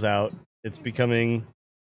put tools out, it's becoming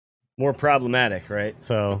more problematic, right?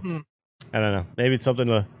 So I don't know. Maybe it's something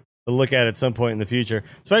to look at some point in the future.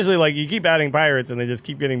 Especially like you keep adding pirates and they just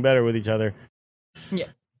keep getting better with each other. Yeah.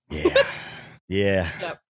 Yeah. Yeah.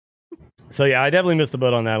 Yep. So yeah, I definitely missed the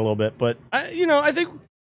boat on that a little bit. But I think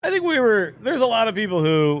there's a lot of people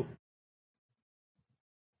who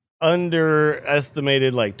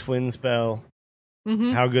underestimated like Twin Spell,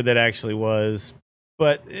 Mm-hmm. how good that actually was.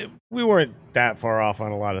 But we weren't that far off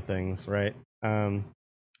on a lot of things, right? I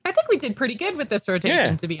think we did pretty good with this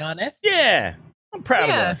rotation, to be honest. Yeah, I'm proud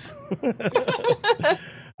of us.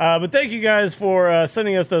 But thank you guys for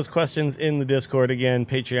sending us those questions in the Discord. Again,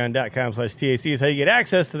 patreon.com/TAC is how you get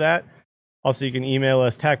access to that. Also, you can email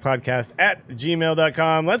us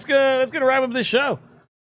tacpodcast@gmail.com. Let's go wrap up this show.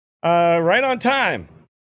 Right on time.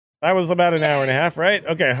 That was about an hour and a half, right?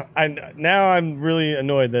 Okay. Now I'm really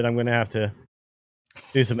annoyed that I'm going to have to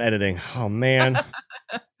do some editing. Oh, man.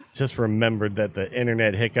 Just remembered that the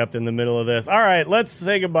internet hiccuped in the middle of this. All right, let's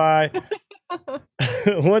say goodbye.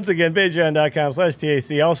 Once again,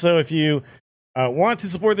 patreon.com/TAC. Also, if you want to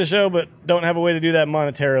support the show but don't have a way to do that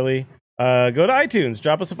monetarily, go to iTunes,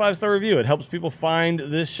 drop us a 5-star review. It helps people find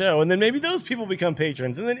this show. And then maybe those people become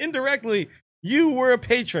patrons. And then indirectly, you were a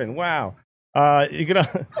patron. Wow. You can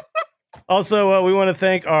also, we want to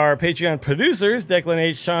thank our Patreon producers, Declan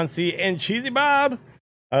H., Sean C., and Cheesy Bob.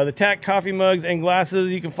 The TAC coffee mugs and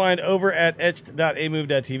glasses you can find over at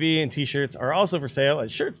etched.amove.tv, and t-shirts are also for sale at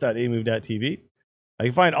shirts.amove.tv. You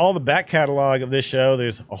can find all the back catalog of this show.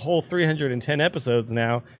 There's a whole 310 episodes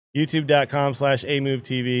now.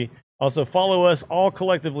 YouTube.com/AMoveTV. Also follow us all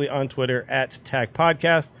collectively on Twitter at TAC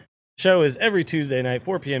Podcast. Show is every Tuesday night,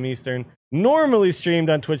 4 p.m. Eastern. Normally streamed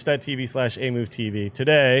on twitch.tv/AMoveTV.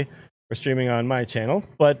 Today, we're streaming on my channel,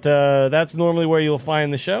 but that's normally where you'll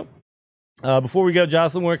find the show. Before we go,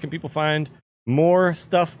 Jocelyn, where can people find more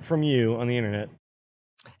stuff from you on the internet?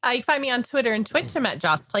 You can find me on Twitter and Twitch. I'm at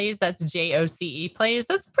Joss Plays. That's JOCE Plays.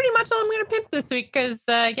 That's pretty much all I'm going to pimp this week because,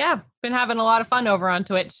 been having a lot of fun over on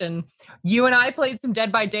Twitch. And you and I played some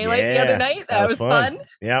Dead by Daylight the other night. That was fun.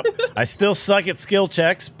 Yep. I still suck at skill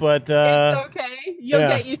checks, but it's okay. You'll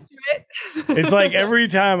get used to it. It's like every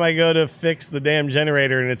time I go to fix the damn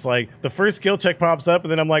generator and it's like the first skill check pops up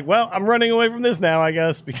and then I'm like, well, I'm running away from this now, I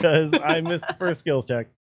guess, because I missed the first skill check.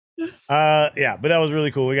 But that was really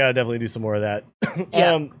cool. We got to definitely do some more of that.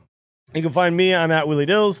 Yeah. You can find me. I'm at Willie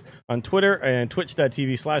Dills on Twitter and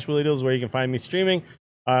twitch.tv/Willie Dills, where you can find me streaming.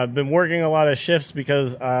 I've been working a lot of shifts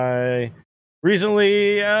because I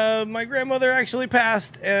recently, my grandmother actually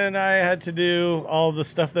passed and I had to do all the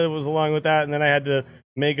stuff that was along with that. And then I had to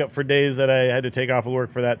make up for days that I had to take off of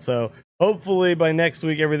work for that. So hopefully by next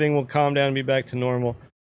week, everything will calm down and be back to normal.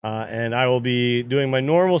 And I will be doing my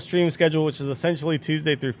normal stream schedule, which is essentially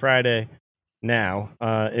Tuesday through Friday now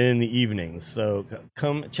in the evenings. So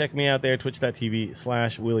come check me out there,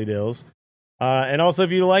 twitch.tv/Willie Dills. And also,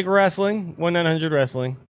 if you like wrestling, 1-900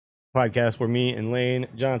 Wrestling podcast, where me and Lane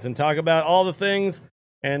Johnson talk about all the things.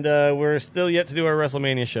 And we're still yet to do our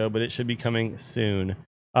WrestleMania show, but it should be coming soon.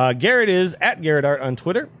 Garrett is at Garrett Art on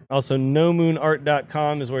Twitter. Also,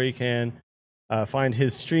 nomoonart.com is where you can find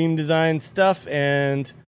his stream design stuff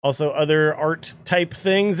and also other art type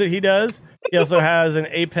things that he does. He also has an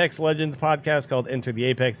Apex Legends podcast called Enter the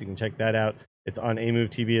Apex. You can check that out. It's on AMove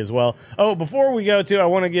TV as well. Oh, before we go, I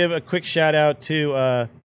want to give a quick shout out to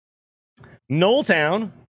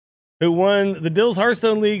Knolltown, who won the Dills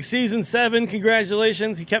Hearthstone League Season 7.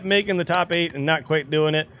 Congratulations. He kept making the top 8 and not quite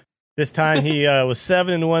doing it. This time he was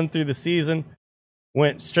 7-1 through the season.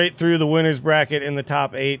 Went straight through the winner's bracket in the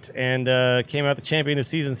top 8 and came out the champion of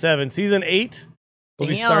Season 7. Season 8 will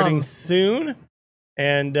be starting soon.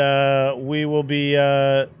 And we will be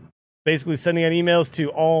basically sending out emails to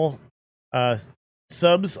all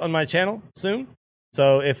subs on my channel soon.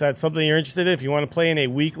 So if that's something you're interested in, if you want to play in a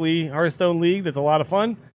weekly Hearthstone League, that's a lot of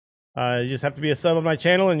fun. You just have to be a sub on my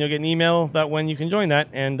channel and you'll get an email about when you can join that.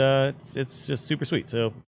 And it's just super sweet. So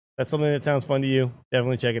if that's something that sounds fun to you,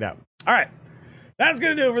 definitely check it out. All right. That's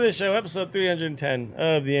going to do it for this show, episode 310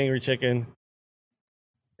 of The Angry Chicken.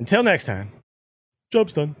 Until next time,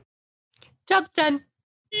 job's done. Job's done.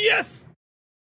 Yes!